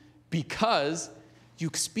 Because you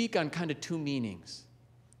speak on kind of two meanings.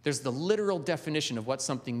 There's the literal definition of what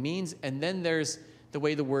something means, and then there's the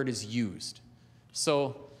way the word is used.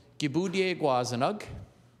 So, gibudie guazanug,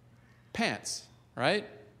 pants, right?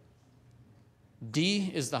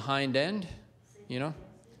 D is the hind end, you know?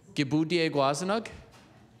 Gibudie guazanug.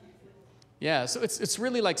 Yeah, so it's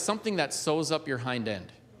really like something that sews up your hind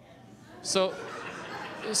end. So,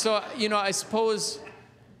 you know, I suppose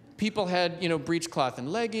people had, you know, breechcloth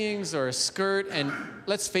and leggings or a skirt, and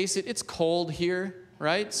let's face it, it's cold here,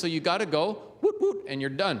 right? So you gotta go, woot woot, and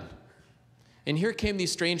you're done. And here came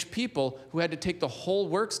these strange people who had to take the whole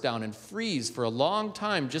works down and freeze for a long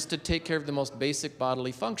time just to take care of the most basic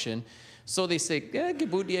bodily function. So they say,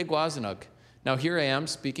 gibudie guazanug. Now here I am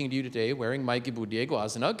speaking to you today wearing my gibudie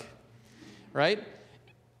guazanug, right?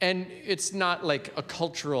 And it's not like a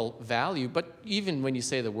cultural value, but even when you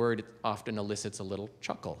say the word, it often elicits a little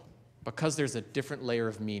chuckle because there's a different layer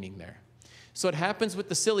of meaning there. So it happens with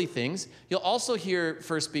the silly things. You'll also hear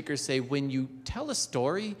first speakers say, when you tell a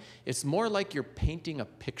story, it's more like you're painting a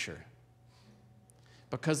picture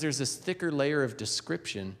because there's this thicker layer of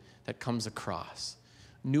description that comes across,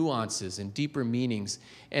 nuances and deeper meanings.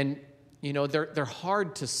 And, you know, they're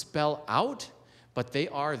hard to spell out, but they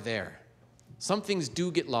are there. Some things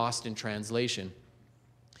do get lost in translation.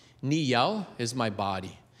 Ni yao is my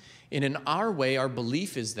body. And in our way, our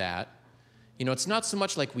belief is that, you know, it's not so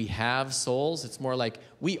much like we have souls, it's more like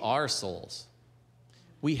we are souls.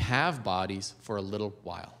 We have bodies for a little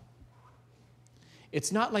while.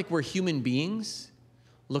 It's not like we're human beings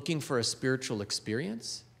looking for a spiritual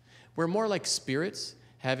experience. We're more like spirits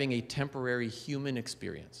having a temporary human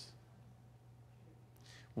experience.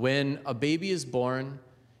 When a baby is born,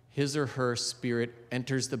 his or her spirit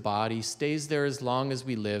enters the body, stays there as long as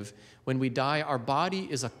we live. When we die, our body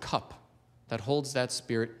is a cup that holds that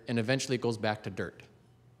spirit and eventually goes back to dirt.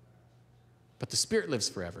 but the spirit lives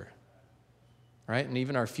forever, right? And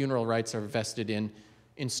even our funeral rites are vested in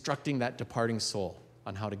instructing that departing soul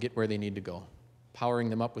on how to get where they need to go,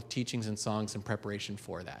 powering them up with teachings and songs in preparation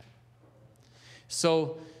for that.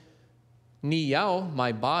 So, ni yao,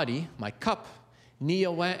 my body, my cup, ni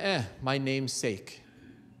yawe'e, my namesake.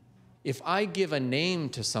 If I give a name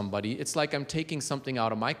to somebody, it's like I'm taking something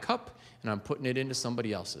out of my cup and I'm putting it into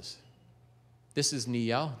somebody else's. This is ni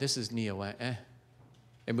yao, this is ni yawe'e.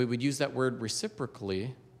 And we would use that word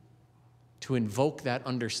reciprocally to invoke that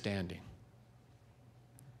understanding.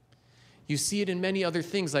 You see it in many other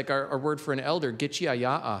things, like our word for an elder,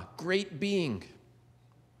 gichiaya'a, great being.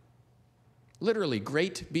 Literally,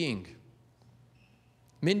 great being.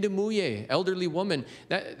 Mindemuye, elderly woman.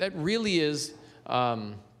 That really is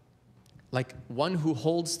like one who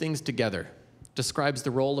holds things together. Describes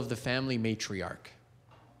the role of the family matriarch.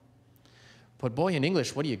 But boy, in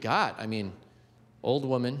English, what do you got? I mean, old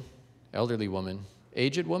woman, elderly woman,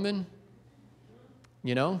 aged woman,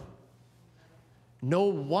 you know? No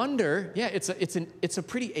wonder, yeah, it's a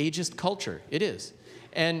pretty ageist culture. It is.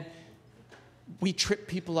 And we trip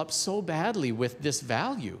people up so badly with this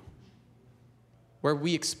value, where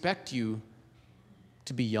we expect you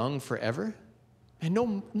to be young forever. And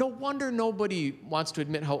no wonder nobody wants to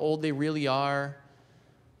admit how old they really are,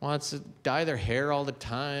 wants to dye their hair all the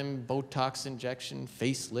time, Botox injection,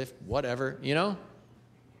 facelift, whatever, you know?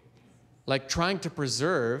 Like trying to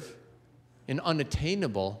preserve an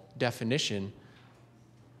unattainable definition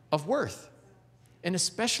of worth, and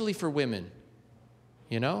especially for women,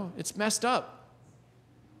 you know? It's messed up,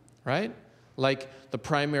 right? Like the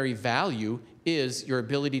primary value is your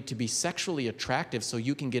ability to be sexually attractive so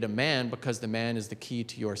you can get a man because the man is the key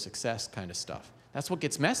to your success kind of stuff. That's what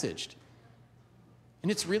gets messaged.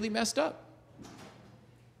 And it's really messed up.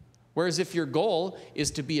 Whereas if your goal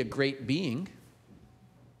is to be a great being,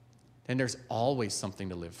 then there's always something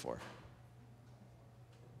to live for.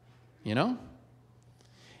 You know?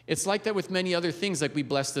 It's like that with many other things, like we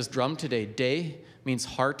bless this drum today. De means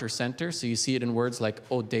heart or center, so you see it in words like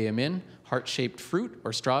odeamin, heart-shaped fruit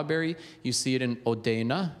or strawberry. You see it in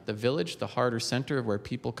Odena, the village, the heart or center of where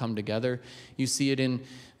people come together. You see it in,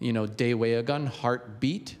 Deweagun,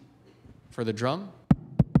 heartbeat for the drum.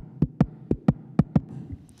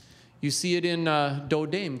 You see it in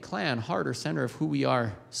Dodame, clan, heart or center of who we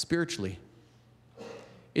are spiritually.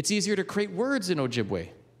 It's easier to create words in Ojibwe,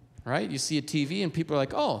 right? You see a TV and people are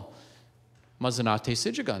like, oh, Mazanate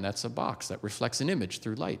Sijagan, that's a box that reflects an image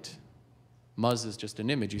through light. Muz is just an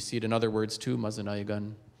image. You see it in other words too,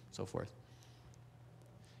 Mazanayagan, so forth.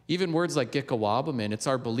 Even words like Gikawabamin, it's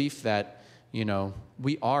our belief that,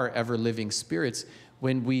 we are ever-living spirits.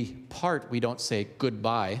 When we part, we don't say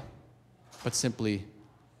goodbye, but simply,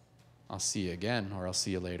 I'll see you again, or I'll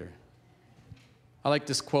see you later. I like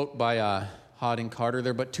this quote by Hod and Carter.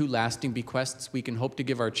 There are but two lasting bequests we can hope to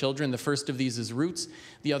give our children. The first of these is roots,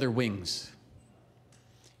 the other wings.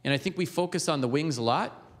 And I think we focus on the wings a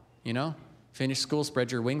lot, Finish school,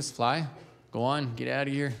 spread your wings, fly. Go on, get out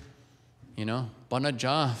of here. Bana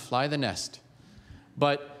ja, fly the nest.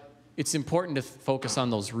 But it's important to focus on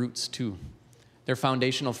those roots too. They're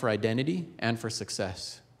foundational for identity and for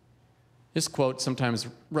success. This quote sometimes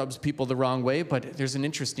rubs people the wrong way, but there's an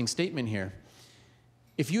interesting statement here.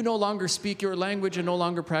 If you no longer speak your language and no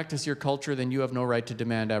longer practice your culture, then you have no right to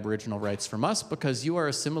demand Aboriginal rights from us because you are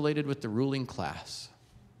assimilated with the ruling class.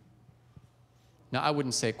 Now, I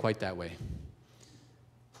wouldn't say it quite that way.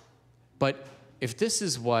 But if this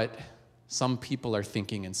is what some people are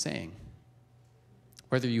thinking and saying,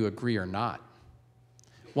 whether you agree or not,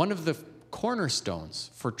 one of the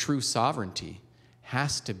cornerstones for true sovereignty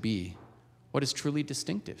has to be what is truly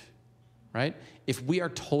distinctive, right? If we are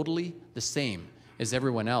totally the same as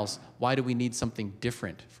everyone else, why do we need something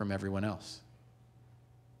different from everyone else?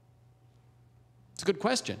 It's a good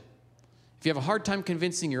question. If you have a hard time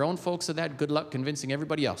convincing your own folks of that, good luck convincing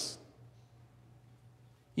everybody else.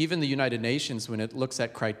 Even the United Nations, when it looks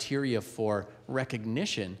at criteria for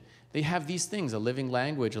recognition, they have these things: a living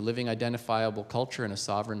language, a living identifiable culture, and a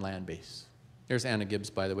sovereign land base. There's Anna Gibbs,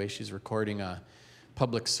 by the way. She's recording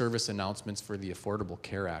public service announcements for the Affordable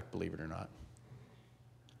Care Act, believe it or not.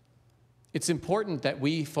 It's important that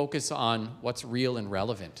we focus on what's real and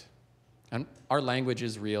relevant. And our language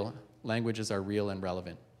is real. Languages are real and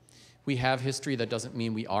relevant. We have history. That doesn't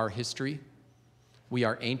mean we are history. We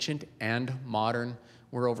are ancient and modern.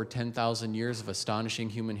 We're over 10,000 years of astonishing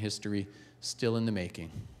human history still in the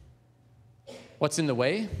making. What's in the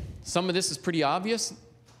way? Some of this is pretty obvious,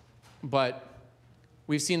 but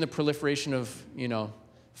we've seen the proliferation of,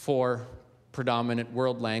 4 predominant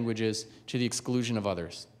world languages to the exclusion of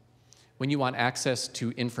others. when you want access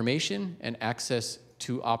to information and access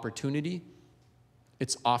to opportunity,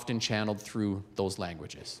 it's often channeled through those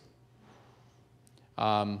languages.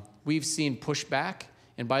 We've seen pushback,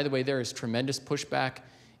 and by the way, there is tremendous pushback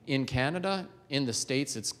in Canada. In the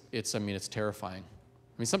States, it's terrifying.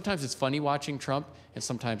 I mean, sometimes it's funny watching Trump, and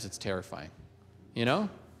sometimes it's terrifying. You know?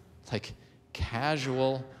 Like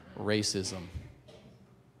casual racism.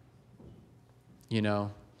 You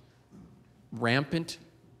know? Rampant,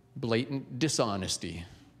 blatant dishonesty.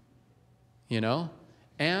 You know?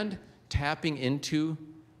 And tapping into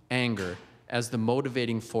anger as the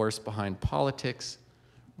motivating force behind politics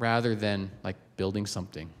rather than like building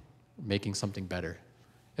something, making something better.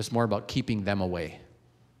 It's more about keeping them away,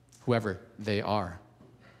 whoever they are.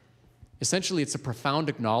 Essentially, it's a profound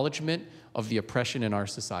acknowledgement of the oppression in our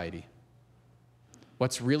society.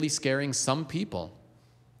 What's really scaring some people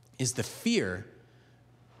is the fear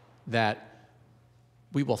that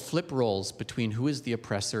we will flip roles between who is the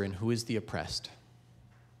oppressor and who is the oppressed.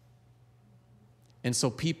 And so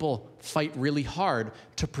people fight really hard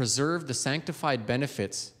to preserve the sanctified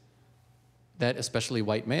benefits that especially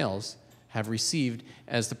white males have received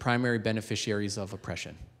as the primary beneficiaries of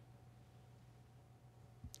oppression.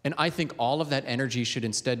 And I think all of that energy should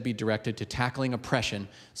instead be directed to tackling oppression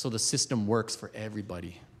so the system works for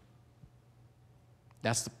everybody.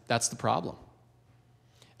 That's the problem.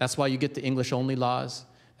 That's why you get the English-only laws.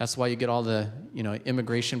 That's why you get all the,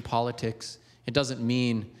 immigration politics. It doesn't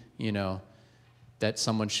mean, that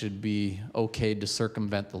someone should be okayed to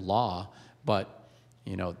circumvent the law, but,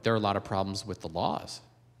 there are a lot of problems with the laws.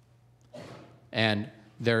 And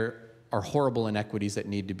there are horrible inequities that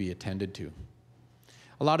need to be attended to.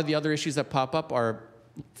 A lot of the other issues that pop up are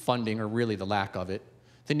funding, or really the lack of it.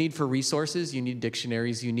 The need for resources, you need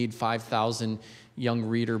dictionaries, you need 5,000 young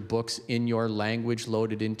reader books in your language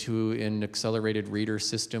loaded into an accelerated reader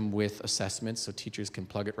system with assessments so teachers can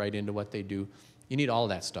plug it right into what they do. You need all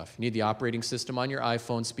that stuff. You need the operating system on your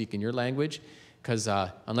iPhone speaking your language, because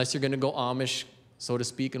unless you're going to go Amish, so to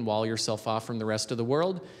speak, and wall yourself off from the rest of the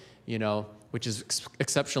world, which is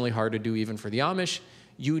exceptionally hard to do even for the Amish,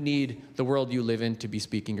 you need the world you live in to be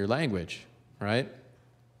speaking your language, right?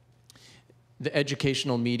 The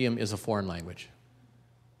educational medium is a foreign language.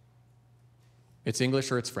 It's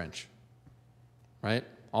English or it's French, right?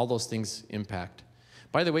 All those things impact.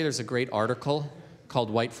 By the way, there's a great article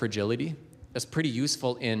called White Fragility that's pretty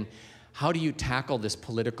useful in how do you tackle this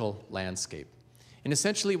political landscape. And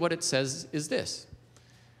essentially what it says is this.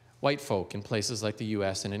 White folk in places like the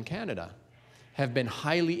US and in Canada have been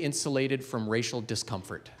highly insulated from racial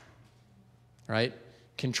discomfort, right?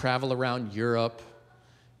 Can travel around Europe,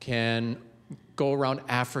 can go around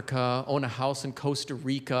Africa, own a house in Costa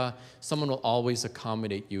Rica. Someone will always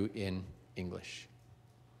accommodate you in English,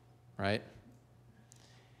 right?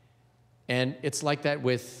 And it's like that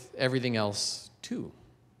with everything else too.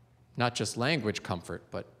 Not just language comfort,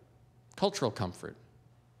 but cultural comfort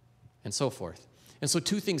and so forth. And so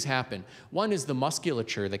two things happen. One is the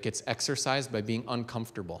musculature that gets exercised by being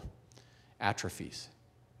uncomfortable atrophies,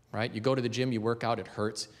 right? You go to the gym, you work out, it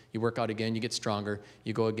hurts. You work out again, you get stronger.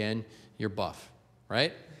 You go again, you're buff,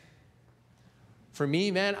 right? For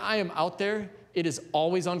me, man, I am out there. It is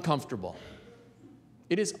always uncomfortable.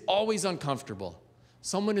 It is always uncomfortable.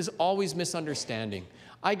 Someone is always misunderstanding.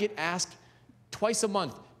 I get asked twice a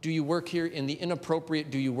month, do you work here in the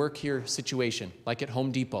inappropriate do you work here situation, like at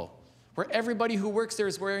Home Depot, where everybody who works there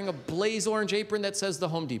is wearing a blaze orange apron that says the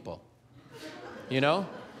Home Depot,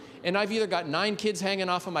 And I've either got 9 kids hanging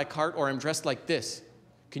off of my cart or I'm dressed like this.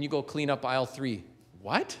 Can you go clean up aisle 3?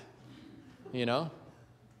 What?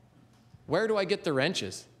 Where do I get the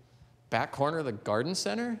wrenches? Back corner of the garden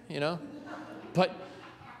center, But,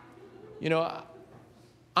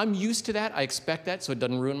 I'm used to that. I expect that, so it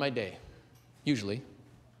doesn't ruin my day, usually.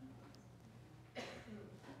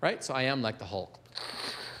 Right? So I am like the Hulk.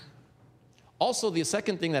 Also, the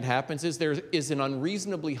second thing that happens is there is an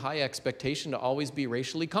unreasonably high expectation to always be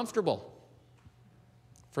racially comfortable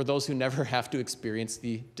for those who never have to experience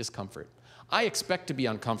the discomfort. I expect to be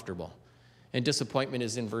uncomfortable, and disappointment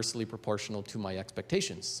is inversely proportional to my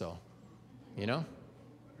expectations, so,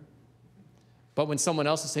 But when someone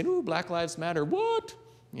else is saying, ooh, Black Lives Matter, what?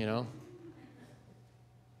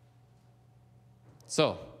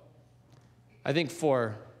 So, I think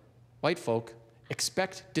for white folk,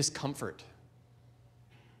 expect discomfort.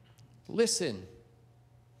 Listen.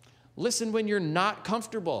 Listen when you're not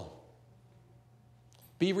comfortable.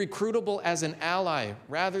 Be recruitable as an ally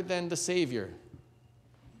rather than the savior.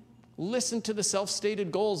 Listen to the self-stated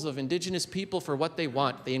goals of Indigenous people for what they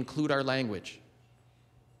want. They include our language.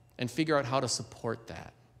 And figure out how to support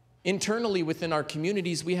that. Internally within our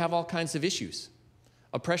communities, we have all kinds of issues.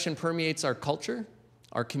 Oppression permeates our culture,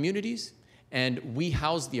 our communities, and we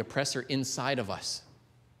house the oppressor inside of us.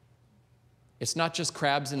 It's not just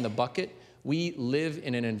crabs in the bucket. We live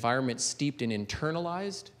in an environment steeped in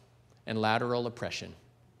internalized and lateral oppression.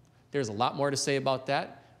 There's a lot more to say about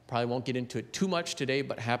that. Probably won't get into it too much today,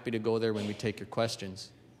 but happy to go there when we take your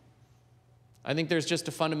questions. I think there's just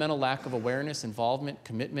a fundamental lack of awareness, involvement,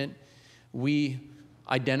 commitment. We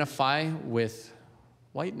identify with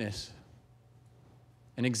whiteness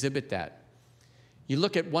and exhibit that. You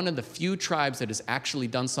look at one of the few tribes that has actually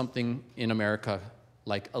done something in America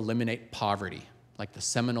like eliminate poverty, like the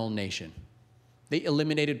Seminole Nation. They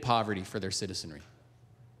eliminated poverty for their citizenry.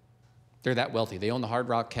 They're that wealthy. They own the Hard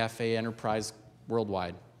Rock Cafe enterprise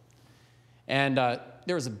worldwide. And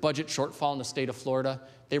there was a budget shortfall in the state of Florida.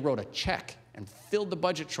 They wrote a check and filled the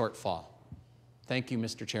budget shortfall. Thank you,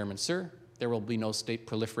 Mr. Chairman. Sir, there will be no state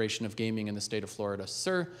proliferation of gaming in the state of Florida,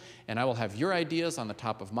 sir. And I will have your ideas on the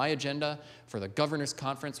top of my agenda for the governor's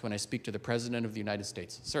conference when I speak to the President of the United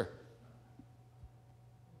States, sir.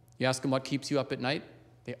 You ask them what keeps you up at night?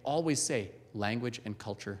 They always say language and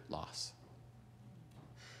culture loss.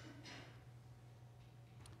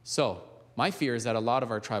 So my fear is that a lot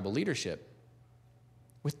of our tribal leadership,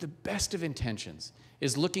 with the best of intentions,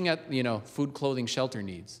 is looking at food, clothing, shelter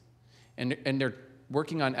needs, and they're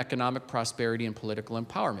working on economic prosperity and political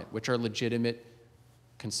empowerment, which are legitimate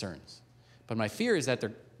concerns. But my fear is that they're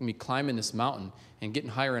going to be climbing this mountain and getting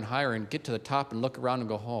higher and higher and get to the top and look around and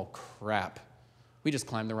go, oh crap, we just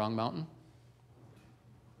climbed the wrong mountain.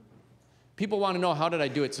 People want to know, how did I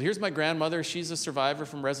do it? So here's my grandmother. She's a survivor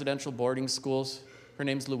from residential boarding schools. Her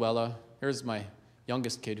name's Luella. Here's my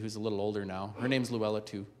youngest kid, who's a little older now. Her name's Luella,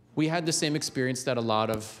 too. We had the same experience that a lot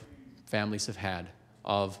of families have had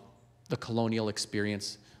of the colonial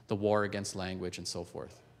experience, the war against language, and so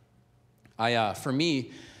forth. For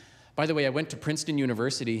me, by the way, I went to Princeton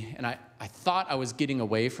University, and I thought I was getting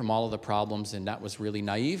away from all of the problems, and that was really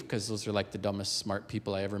naive, because those are like the dumbest smart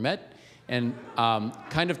people I ever met. And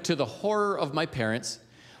kind of to the horror of my parents,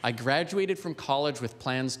 I graduated from college with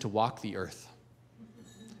plans to walk the earth,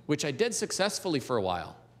 which I did successfully for a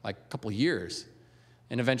while, like a couple years,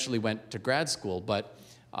 and eventually went to grad school. But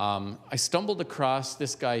I stumbled across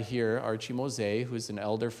this guy here, Archie Mose, who's an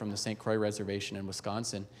elder from the St. Croix Reservation in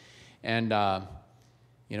Wisconsin. And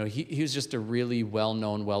he was just a really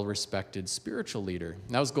well-known, well-respected spiritual leader.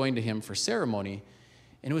 And I was going to him for ceremony,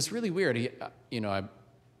 and it was really weird.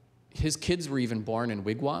 His kids were even born in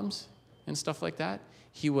wigwams and stuff like that.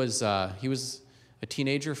 He was a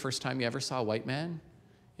teenager, first time he ever saw a white man,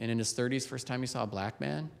 and in his 30s, first time he saw a black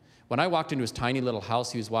man. When I walked into his tiny little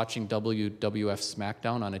house, he was watching WWF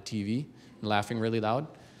SmackDown on a TV and laughing really loud.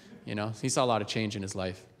 He saw a lot of change in his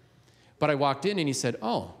life. But I walked in and he said,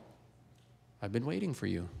 "Oh, I've been waiting for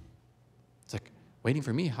you." It's like, waiting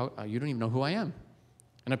for me? How, you don't even know who I am.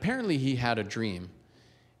 And apparently he had a dream,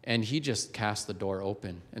 and he just cast the door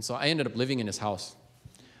open. And so I ended up living in his house.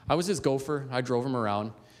 I was his gopher. I drove him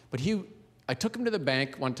around. But I took him to the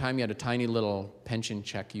bank one time. He had a tiny little pension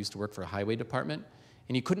check. He used to work for a highway department,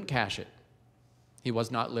 and he couldn't cash it. He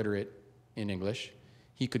was not literate in English.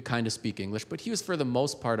 He could kind of speak English, but he was, for the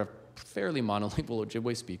most part, a fairly monolingual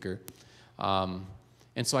Ojibwe speaker.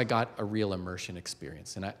 And so I got a real immersion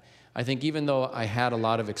experience. And I think even though I had a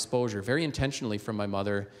lot of exposure, very intentionally from my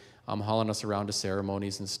mother, hauling us around to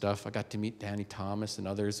ceremonies and stuff, I got to meet Danny Thomas and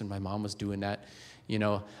others, and my mom was doing that.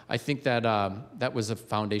 I think that that was a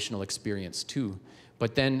foundational experience too.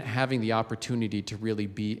 But then having the opportunity to really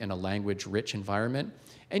be in a language-rich environment,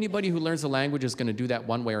 anybody who learns a language is going to do that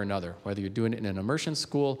one way or another. Whether you're doing it in an immersion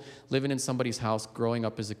school, living in somebody's house, growing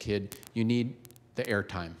up as a kid, you need the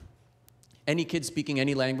airtime. Any kid speaking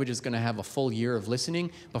any language is going to have a full year of listening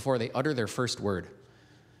before they utter their first word.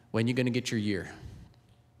 When are you going to get your year?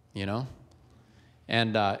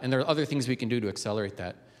 And there are other things we can do to accelerate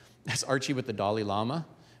that. That's Archie with the Dalai Lama.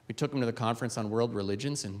 We took him to the conference on world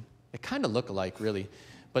religions, and they kind of look alike, really.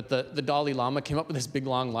 But the Dalai Lama came up with this big,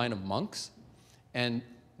 long line of monks, and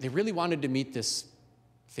they really wanted to meet this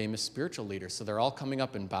famous spiritual leader. So they're all coming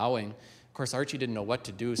up and bowing. Of course, Archie didn't know what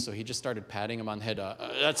to do, so he just started patting him on the head.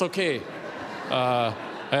 That's okay.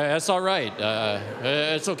 That's all right.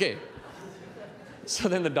 It's okay. So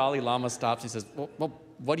then the Dalai Lama stops. He says, well,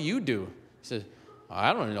 what do you do? He says,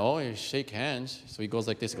 I don't know. You shake hands. So he goes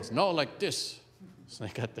like this. He goes, no, like this. So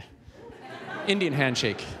they got the Indian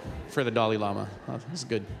handshake for the Dalai Lama. Oh, that's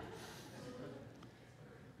good.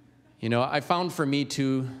 I found for me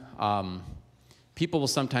too, people will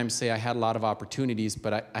sometimes say I had a lot of opportunities,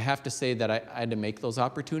 but I have to say that I had to make those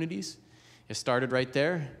opportunities. It started right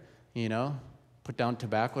there, put down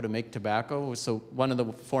tobacco to make tobacco. So one of the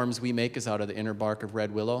forms we make is out of the inner bark of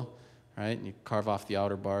red willow, right? And you carve off the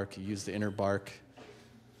outer bark, you use the inner bark,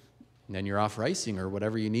 and then you're off ricing or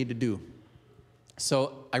whatever you need to do.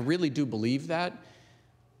 So I really do believe that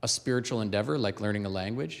a spiritual endeavor like learning a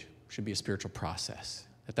language should be a spiritual process,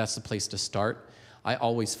 that's the place to start. I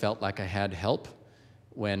always felt like I had help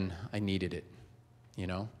when I needed it, you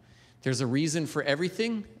know? There's a reason for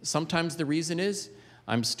everything. Sometimes the reason is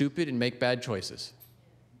I'm stupid and make bad choices,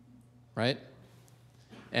 right?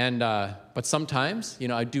 And, but sometimes, you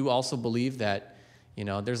know, I do also believe that, you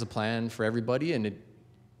know, there's a plan for everybody and it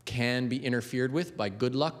can be interfered with by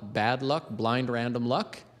good luck, bad luck, blind random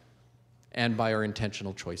luck, and by our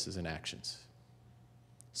intentional choices and actions.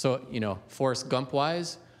 So, you know, Forrest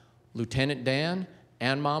Gump-wise, Lieutenant Dan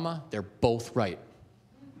and Mama, they're both right.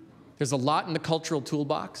 There's a lot in the cultural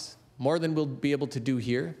toolbox, more than we'll be able to do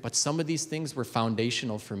here, but some of these things were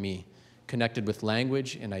foundational for me, connected with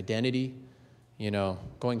language and identity. You know,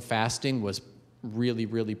 going fasting was really,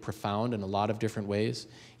 really profound in a lot of different ways.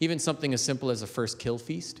 Even something as simple as a first kill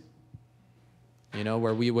feast, you know,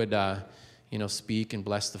 where we would, you know, speak and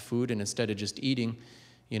bless the food, and instead of just eating,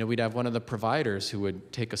 you know, we'd have one of the providers who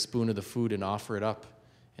would take a spoon of the food and offer it up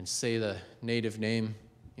and say the native name,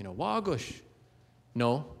 you know, Wagush.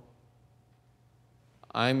 No,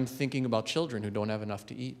 I'm thinking about children who don't have enough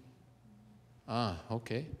to eat. Ah,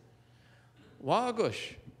 okay.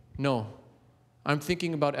 Wagush. No, I'm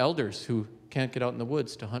thinking about elders who can't get out in the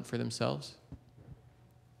woods to hunt for themselves.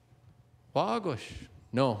 Wagush.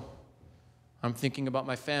 No, I'm thinking about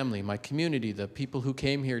my family, my community, the people who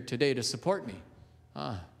came here today to support me.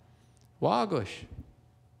 Ah, Wagush.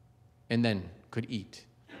 And then could eat.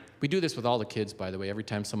 We do this with all the kids, by the way, every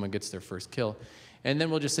time someone gets their first kill. And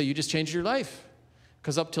then we'll just say, you just changed your life.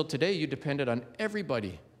 Because up till today, you depended on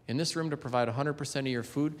everybody in this room to provide 100% of your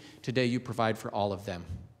food. Today, you provide for all of them.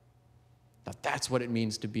 Now, that's what it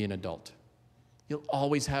means to be an adult. You'll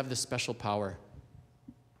always have this special power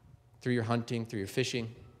through your hunting, through your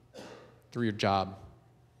fishing, through your job.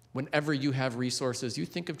 Whenever you have resources, you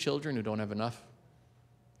think of children who don't have enough,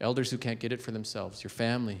 elders who can't get it for themselves, your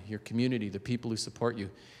family, your community, the people who support you.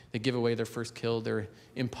 They give away their first kill. They're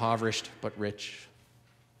impoverished but rich.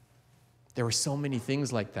 There were so many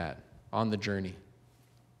things like that on the journey.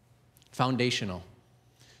 Foundational.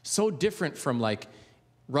 So different from like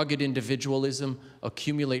rugged individualism,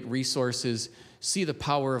 accumulate resources, see the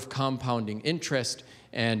power of compounding interest,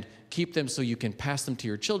 and keep them so you can pass them to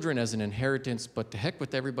your children as an inheritance, but to heck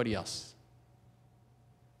with everybody else.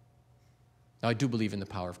 Now, I do believe in the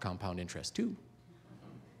power of compound interest too,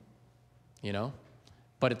 you know?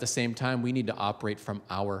 But at the same time, we need to operate from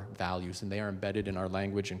our values, and they are embedded in our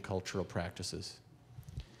language and cultural practices.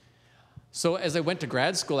 So as I went to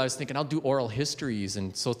grad school, I was thinking, I'll do oral histories.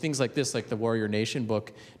 And so things like this, like the Warrior Nation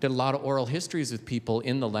book, did a lot of oral histories with people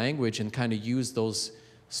in the language and kind of used those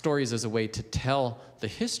stories as a way to tell the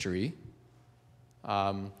history,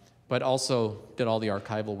 but also did all the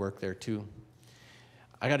archival work there too.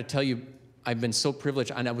 I got to tell you, I've been so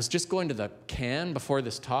privileged, and I was just going to the can before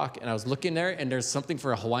this talk, and I was looking there, and there's something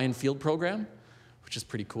for a Hawaiian field program, which is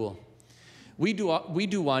pretty cool. We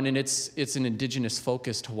do one, and it's an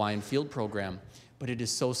Indigenous-focused Hawaiian field program, but it is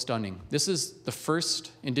so stunning. This is the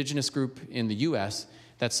first Indigenous group in the U.S.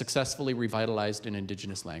 that successfully revitalized an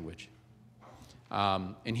Indigenous language.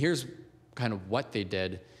 And here's kind of what they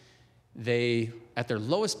did. They, at their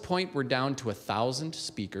lowest point, were down to 1,000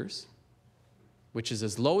 speakers, which is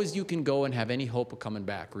as low as you can go and have any hope of coming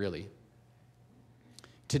back, really.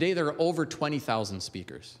 Today, there are over 20,000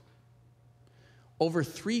 speakers. Over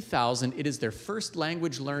 3,000, it is their first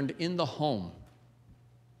language learned in the home.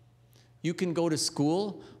 You can go to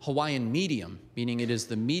school, Hawaiian medium, meaning it is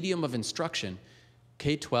the medium of instruction,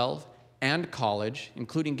 K-12 and college,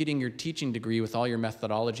 including getting your teaching degree with all your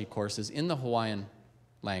methodology courses in the Hawaiian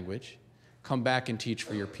language, come back and teach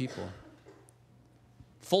for your people.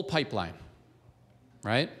 Full pipeline.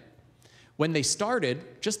 Right? When they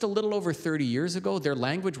started, just a little over 30 years ago, their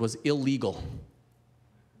language was illegal.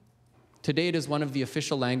 Today, it is one of the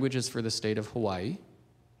official languages for the state of Hawaii.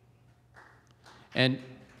 And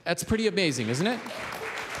that's pretty amazing, isn't it?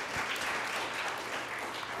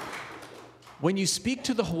 When you speak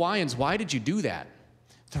to the Hawaiians, why did you do that?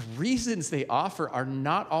 The reasons they offer are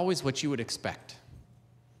not always what you would expect.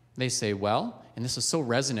 They say, well, and this is so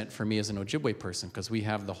resonant for me as an Ojibwe person, because we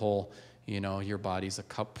have the whole, you know, your body's a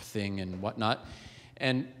cup thing and whatnot.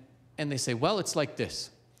 And they say, well, it's like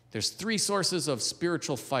this. There's 3 sources of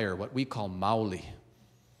spiritual fire, what we call maoli,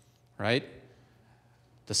 right?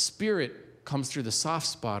 The spirit comes through the soft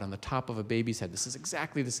spot on the top of a baby's head. This is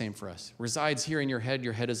exactly the same for us. Resides here in your head.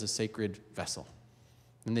 Your head is a sacred vessel.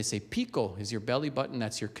 And they say pico is your belly button.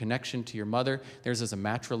 That's your connection to your mother. Theirs is a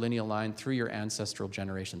matrilineal line through your ancestral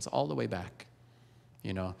generations, all the way back.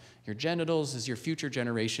 You know, your genitals is your future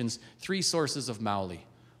generations. 3 sources of Maoli.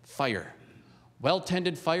 Fire.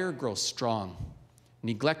 Well-tended fire grows strong.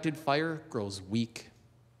 Neglected fire grows weak.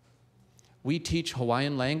 We teach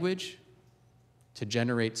Hawaiian language to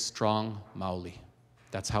generate strong Maoli.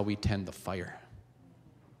 That's how we tend the fire.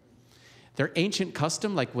 Their ancient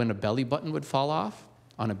custom, like when a belly button would fall off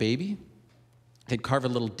on a baby, they'd carve a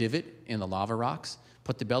little divot in the lava rocks,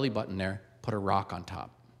 put the belly button there, put a rock on top.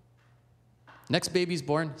 Next baby's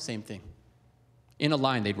born, same thing. In a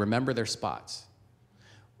line, they'd remember their spots.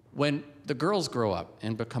 When the girls grow up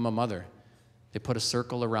and become a mother, they put a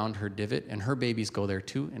circle around her divot, and her babies go there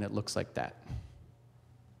too, and it looks like that.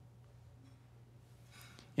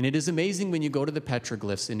 And it is amazing when you go to the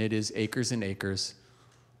petroglyphs, and it is acres and acres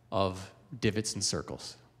of divots and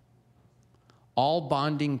circles. All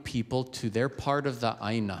bonding people to their part of the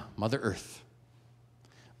Aina, Mother Earth.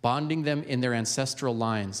 Bonding them in their ancestral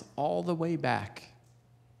lines all the way back.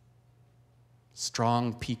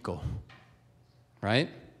 Strong pico, right?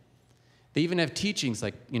 They even have teachings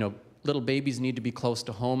like, you know, little babies need to be close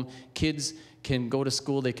to home. Kids can go to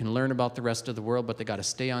school, they can learn about the rest of the world, but they got to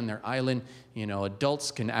stay on their island. You know, adults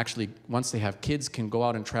can actually, once they have kids, can go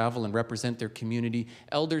out and travel and represent their community.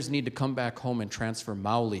 Elders need to come back home and transfer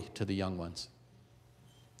Maoli to the young ones.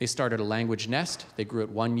 They started a language nest. They grew it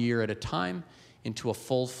 1 year at a time into a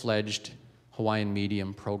full-fledged Hawaiian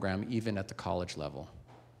medium program, even at the college level.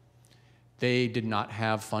 They did not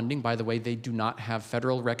have funding. By the way, they do not have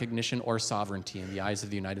federal recognition or sovereignty in the eyes of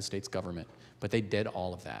the United States government, but they did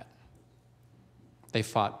all of that. They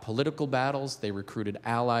fought political battles, they recruited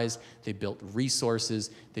allies, they built resources,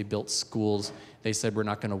 they built schools. They said, we're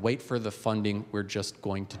not going to wait for the funding, we're just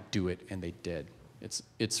going to do it, and they did.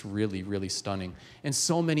 It's really, really stunning. And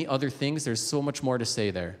so many other things, there's so much more to say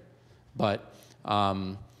there. But,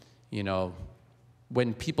 you know,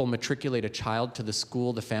 when people matriculate a child to the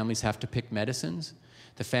school, the families have to pick medicines.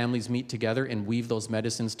 The families meet together and weave those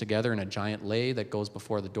medicines together in a giant lei that goes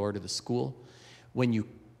before the door to the school. When you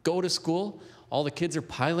go to school, all the kids are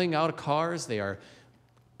piling out of cars, they are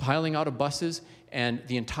piling out of buses, and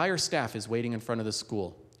the entire staff is waiting in front of the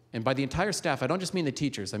school. And by the entire staff, I don't just mean the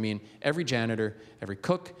teachers. I mean every janitor, every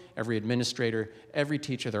cook, every administrator, every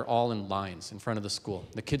teacher, they're all in lines in front of the school.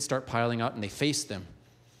 The kids start piling out and they face them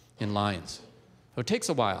in lines. So it takes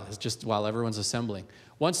a while. It's just while everyone's assembling.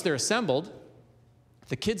 Once they're assembled,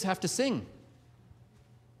 the kids have to sing.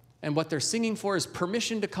 And what they're singing for is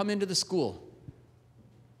permission to come into the school.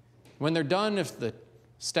 When they're done, if the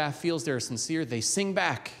staff feels they're sincere, they sing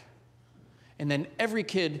back. And then every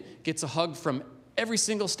kid gets a hug from every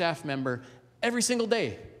single staff member every single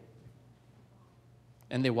day.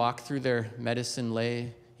 And they walk through their medicine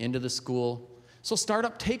lei into the school. So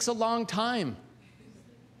startup takes a long time,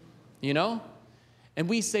 you know? And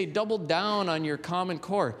we say double down on your Common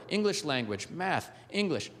Core. English language, math,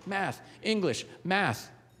 English, math, English, math.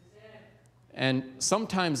 And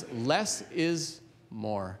sometimes less is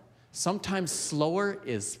more. Sometimes slower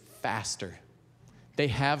is faster. They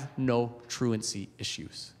have no truancy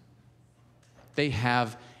issues. They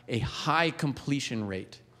have a high completion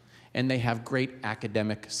rate, and they have great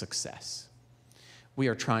academic success. We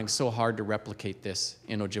are trying so hard to replicate this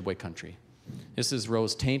in Ojibwe country. This is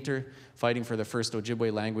Rose Tainter fighting for the first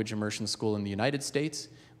Ojibwe language immersion school in the United States,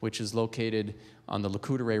 which is located on the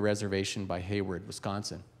Lakudere Reservation by Hayward,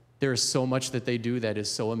 Wisconsin. There is so much that they do that is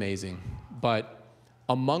so amazing, but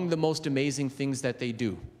among the most amazing things that they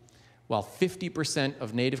do, while 50%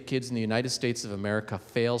 of Native kids in the United States of America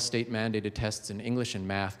fail state-mandated tests in English and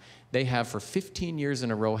math, they have for 15 years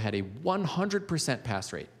in a row had a 100%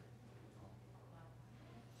 pass rate.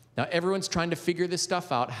 Now, everyone's trying to figure this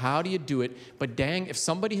stuff out. How do you do it? But dang, if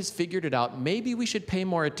somebody has figured it out, maybe we should pay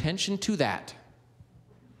more attention to that.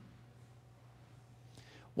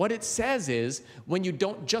 What it says is, when you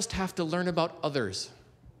don't just have to learn about others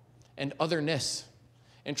and otherness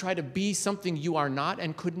and try to be something you are not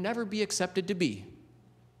and could never be accepted to be,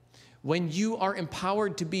 when you are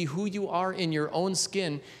empowered to be who you are in your own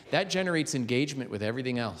skin, that generates engagement with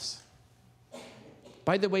everything else.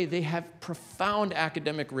 By the way, they have profound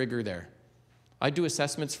academic rigor there. I do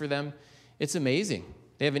assessments for them. It's amazing.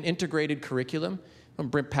 They have an integrated curriculum.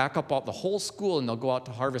 They'll pack up the whole school and they'll go out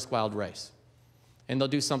to harvest wild rice. And they'll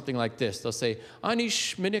do something like this. They'll say,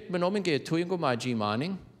 "Anish minik manomenge tuyingo maji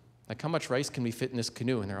maning." Like, how much rice can we fit in this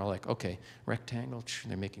canoe? And they're all like, okay, rectangle.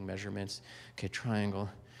 They're making measurements. Okay, triangle,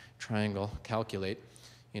 triangle, calculate.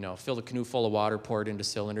 fill the canoe full of water, pour it into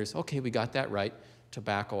cylinders. Okay, we got that right.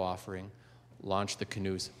 Tobacco offering, launch the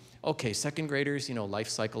canoes. Okay, second graders, life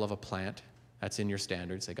cycle of a plant. That's in your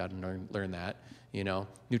standards. They got to learn that.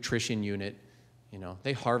 Nutrition unit.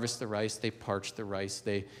 They harvest the rice, they parch the rice,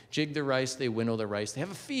 they jig the rice, they winnow the rice. They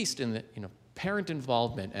have a feast in the, parent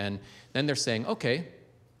involvement. And then they're saying, okay,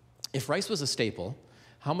 if rice was a staple,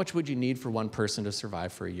 how much would you need for one person to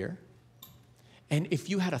survive for a year? And if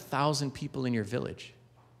you had 1,000 people in your village,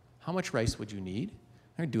 how much rice would you need?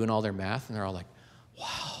 They're doing all their math, and they're all like,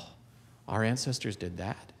 wow, our ancestors did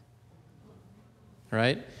that.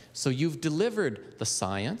 Right? So you've delivered the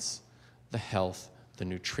science, the health, the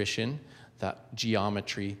nutrition, the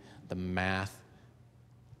geometry, the math,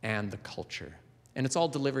 and the culture. And it's all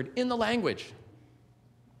delivered in the language.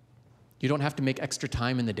 You don't have to make extra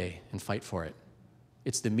time in the day and fight for it.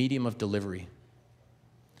 It's the medium of delivery.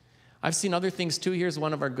 I've seen other things too. Here's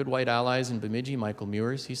one of our good white allies in Bemidji, Michael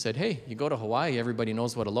Muirs. He said, hey, you go to Hawaii, everybody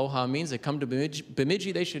knows what aloha means. They come to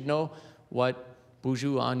Bemidji, they should know what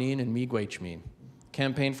buju, anin, and miigwech mean.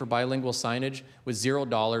 Campaign for bilingual signage with $0,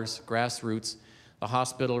 grassroots. The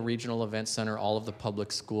hospital, regional event center, all of the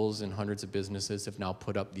public schools and hundreds of businesses have now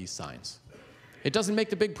put up these signs. It doesn't make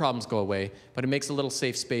the big problems go away, but it makes a little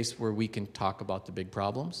safe space where we can talk about the big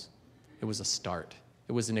problems. It was a start.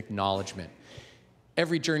 It was an acknowledgement.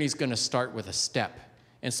 Every journey is going to start with a step,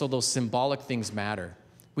 and so those symbolic things matter.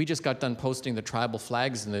 We just got done posting the tribal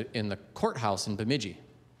flags in the courthouse in Bemidji,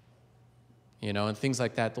 and things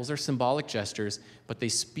like that. Those are symbolic gestures, but they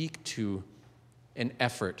speak to an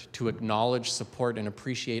effort to acknowledge, support, and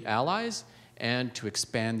appreciate allies, and to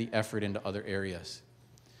expand the effort into other areas.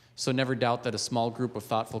 So never doubt that a small group of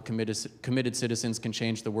thoughtful, committed citizens can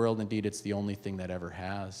change the world. Indeed, it's the only thing that ever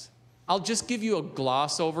has. I'll just give you a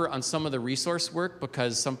gloss over on some of the resource work,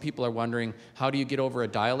 because some people are wondering, how do you get over a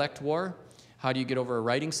dialect war? How do you get over a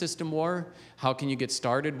writing system war? How can you get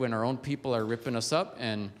started when our own people are ripping us up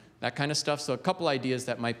and that kind of stuff? So a couple ideas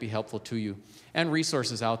that might be helpful to you, and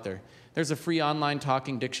resources out there. There's a free online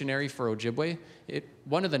talking dictionary for Ojibwe.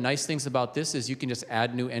 One of the nice things about this is you can just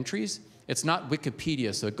add new entries. It's not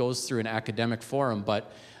Wikipedia, so it goes through an academic forum,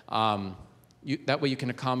 but that way you can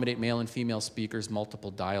accommodate male and female speakers,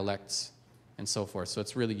 multiple dialects, and so forth. So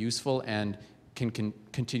it's really useful and can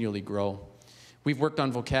continually grow. We've worked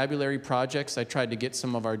on vocabulary projects. I tried to get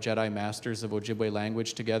some of our Jedi Masters of Ojibwe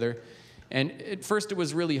language together. And at first it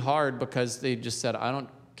was really hard because they just said, I don't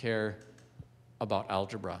care about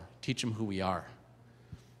algebra. Teach them who we are.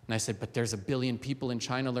 And I said, but there's 1 billion people in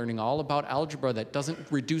China learning all about algebra that doesn't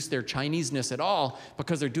reduce their Chineseness at all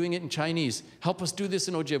because they're doing it in Chinese. Help us do this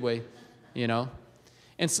in Ojibwe,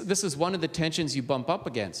 And so this is one of the tensions you bump up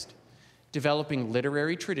against. Developing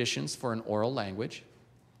literary traditions for an oral language.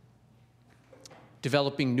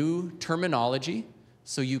 Developing new terminology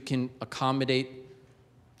so you can accommodate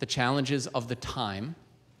the challenges of the time.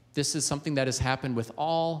 This is something that has happened with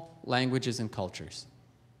all languages and cultures,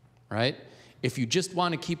 right? If you just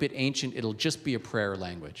want to keep it ancient, it'll just be a prayer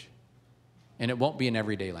language, and it won't be an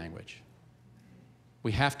everyday language.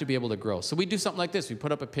 We have to be able to grow. So we do something like this. We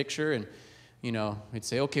put up a picture, and we'd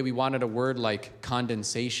say, okay, we wanted a word like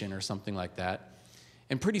condensation or something like that.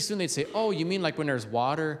 And pretty soon they'd say, oh, you mean like when there's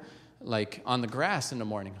water like on the grass in the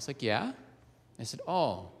morning? I was like, yeah. I said,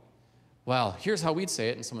 oh, well, here's how we'd say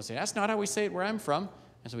it. And someone would say, that's not how we say it where I'm from.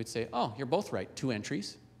 And so we'd say, oh, you're both right, 2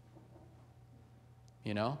 entries.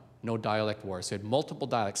 No dialect war. So we had multiple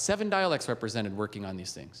dialects, 7 dialects represented working on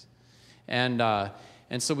these things. And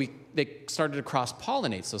so they started to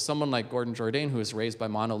cross-pollinate. So someone like Gordon Jourdain, who was raised by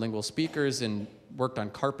monolingual speakers and worked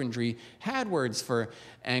on carpentry, had words for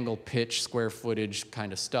angle, pitch, square footage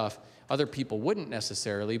kind of stuff. Other people wouldn't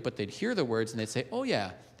necessarily, but they'd hear the words and they'd say, oh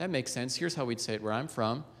yeah, that makes sense. Here's how we'd say it where I'm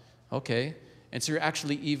from. Okay. And so you're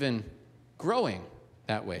actually even growing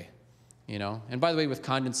that way, And by the way, with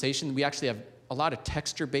condensation, we actually have a lot of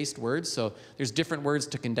texture-based words. So there's different words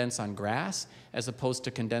to condense on grass, as opposed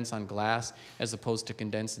to condense on glass, as opposed to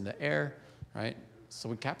condense in the air, right? So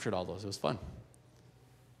we captured all those. It was fun.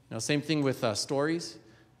 Same thing with stories.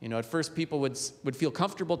 At first people would feel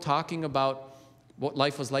comfortable talking about what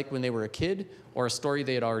life was like when they were a kid, or a story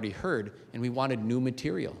they had already heard, and we wanted new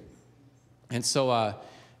material. And so,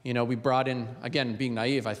 we brought in, again, being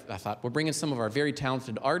naive, I thought, we're bringing some of our very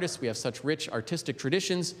talented artists. We have such rich artistic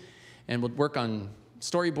traditions, and we'll work on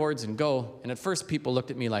storyboards and go. And at first, people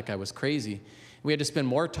looked at me like I was crazy. We had to spend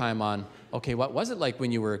more time on, okay, what was it like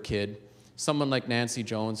when you were a kid? Someone like Nancy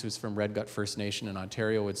Jones, who's from Red Gut First Nation in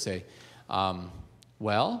Ontario, would say,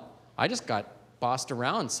 well, I just got bossed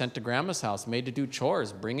around, sent to grandma's house, made to do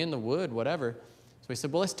chores, bring in the wood, whatever. So we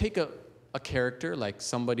said, well, let's take a character like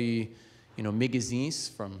somebody, magazines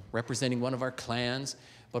from representing one of our clans,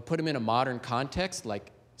 but put him in a modern context,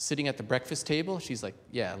 like sitting at the breakfast table. She's like,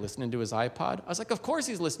 yeah, listening to his iPod. I was like, of course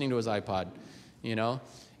he's listening to his iPod, And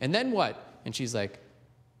then what? And she's like,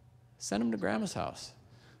 send him to Grandma's house.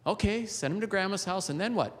 Okay, send him to Grandma's house, and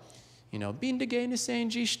then what?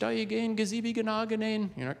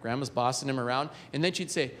 Grandma's bossing him around, and then she'd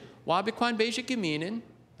say, Wabikwan beja geminen.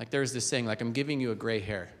 Like there's this saying, like, I'm giving you a gray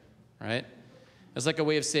hair, right? It's like a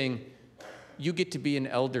way of saying, you get to be an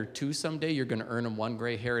elder too someday. You're going to earn them one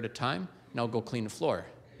gray hair at a time. Now go clean the floor,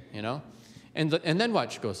 And then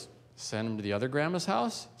what? She goes, send him to the other grandma's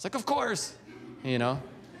house? It's like, of course,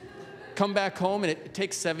 Come back home, and it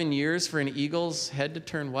takes 7 years for an eagle's head to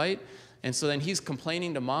turn white. And so then he's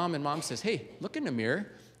complaining to Mom, and Mom says, hey, look in the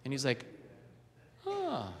mirror. And he's like,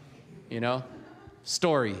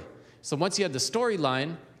 story. So once you had the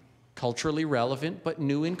storyline, culturally relevant, but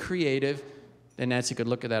new and creative, then Nancy could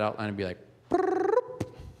look at that outline and be like,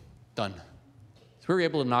 done. So we were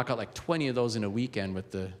able to knock out like 20 of those in a weekend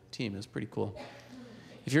with the team. It was pretty cool.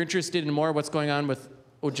 If you're interested in more what's going on with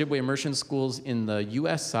Ojibwe immersion schools in the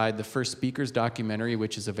U.S. side, the First Speakers documentary,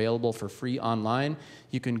 which is available for free online,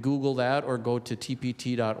 you can Google that or go to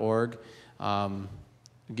tpt.org.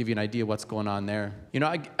 Give you an idea what's going on there.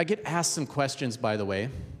 I get asked some questions, by the way.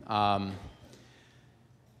 When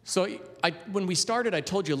we started, I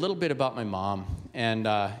told you a little bit about my mom and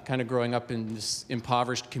kind of growing up in this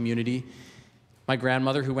impoverished community. My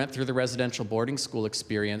grandmother, who went through the residential boarding school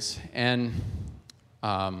experience, and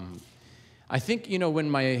I think,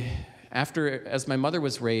 as my mother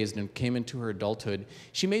was raised and came into her adulthood,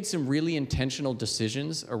 she made some really intentional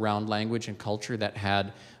decisions around language and culture that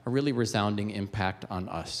had a really resounding impact on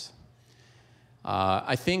us.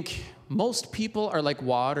 I think most people are like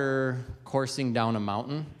water coursing down a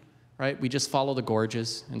mountain, right? We just follow the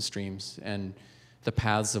gorges and streams and the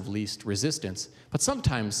paths of least resistance. But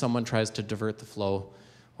sometimes someone tries to divert the flow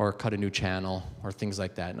or cut a new channel or things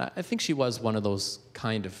like that. And I think she was one of those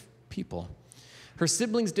kind of people. Her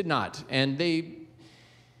siblings did not, and they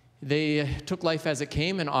took life as it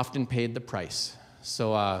came and often paid the price.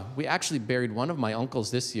 So we actually buried one of my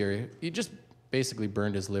uncles this year. He just basically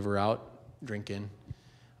burned his liver out drinking.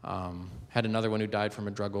 Had another one who died from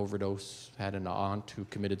a drug overdose. Had an aunt who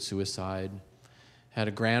committed suicide. Had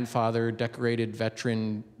a grandfather, decorated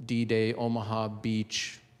veteran, D-Day, Omaha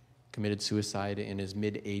Beach, committed suicide in his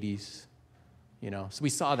mid-80s. So we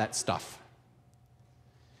saw that stuff.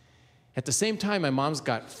 At the same time, my mom's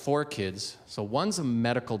got 4 kids. So one's a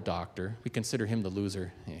medical doctor. We consider him the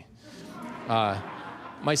loser. Hey.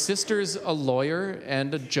 My sister's a lawyer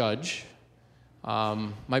and a judge.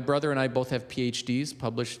 My brother and I both have PhDs,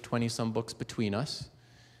 published 20-some books between us.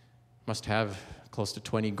 Must have close to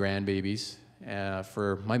 20 grandbabies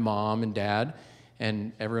for my mom and dad.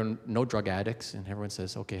 And everyone, no drug addicts. And everyone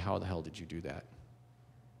says, okay, how the hell did you do that?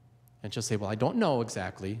 And she'll say, well, I don't know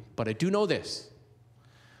exactly, but I do know this.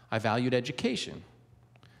 I valued education.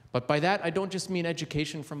 But by that, I don't just mean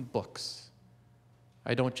education from books.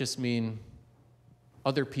 I don't just mean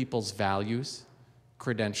other people's values,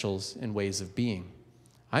 credentials, and ways of being.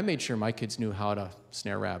 I made sure my kids knew how to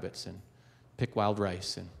snare rabbits and pick wild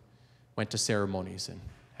rice and went to ceremonies and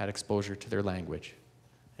had exposure to their language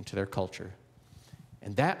and to their culture.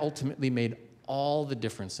 And that ultimately made all the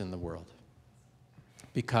difference in the world,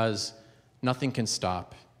 because nothing can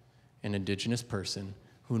stop an Indigenous person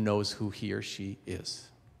who knows who he or she is.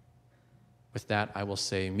 With that, I will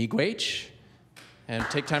say miigwech and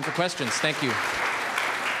take time for questions. Thank you.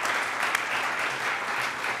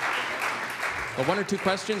 Well, 1 or 2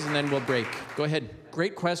 questions, and then we'll break. Go ahead.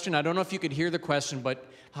 Great question. I don't know if you could hear the question, but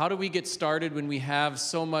how do we get started when we have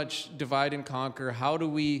so much divide and conquer? How do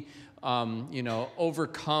we,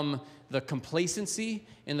 overcome the complacency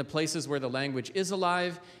in the places where the language is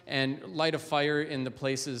alive and light a fire in the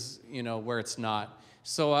places, where it's not?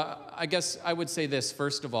 So I guess I would say this,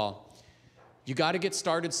 first of all. You got to get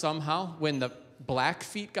started somehow. When the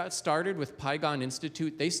Blackfeet got started with Paigon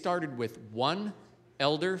Institute, they started with 1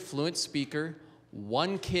 elder, fluent speaker,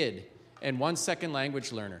 1 kid, and 1 second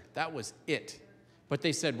language learner. That was it. But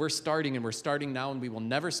they said, we're starting, and we're starting now, and we will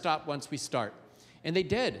never stop once we start. And they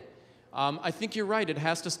did. I think you're right. It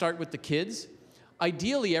has to start with the kids.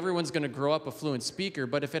 Ideally, everyone's going to grow up a fluent speaker,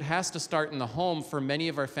 but if it has to start in the home, for many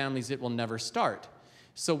of our families, it will never start.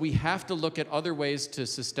 So we have to look at other ways to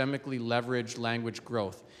systemically leverage language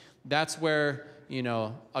growth. That's where,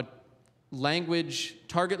 a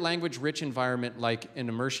target language-rich environment like an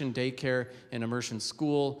immersion daycare, an immersion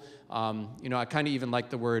school, I kind of even like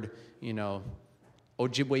the word,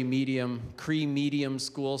 Ojibwe medium, Cree medium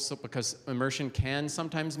schools, so because immersion can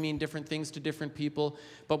sometimes mean different things to different people.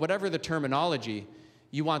 But whatever the terminology,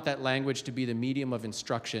 you want that language to be the medium of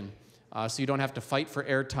instruction. So you don't have to fight for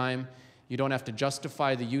airtime. You don't have to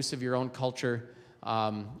justify the use of your own culture.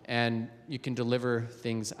 And you can deliver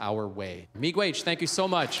things our way. Miigwech, thank you so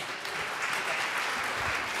much.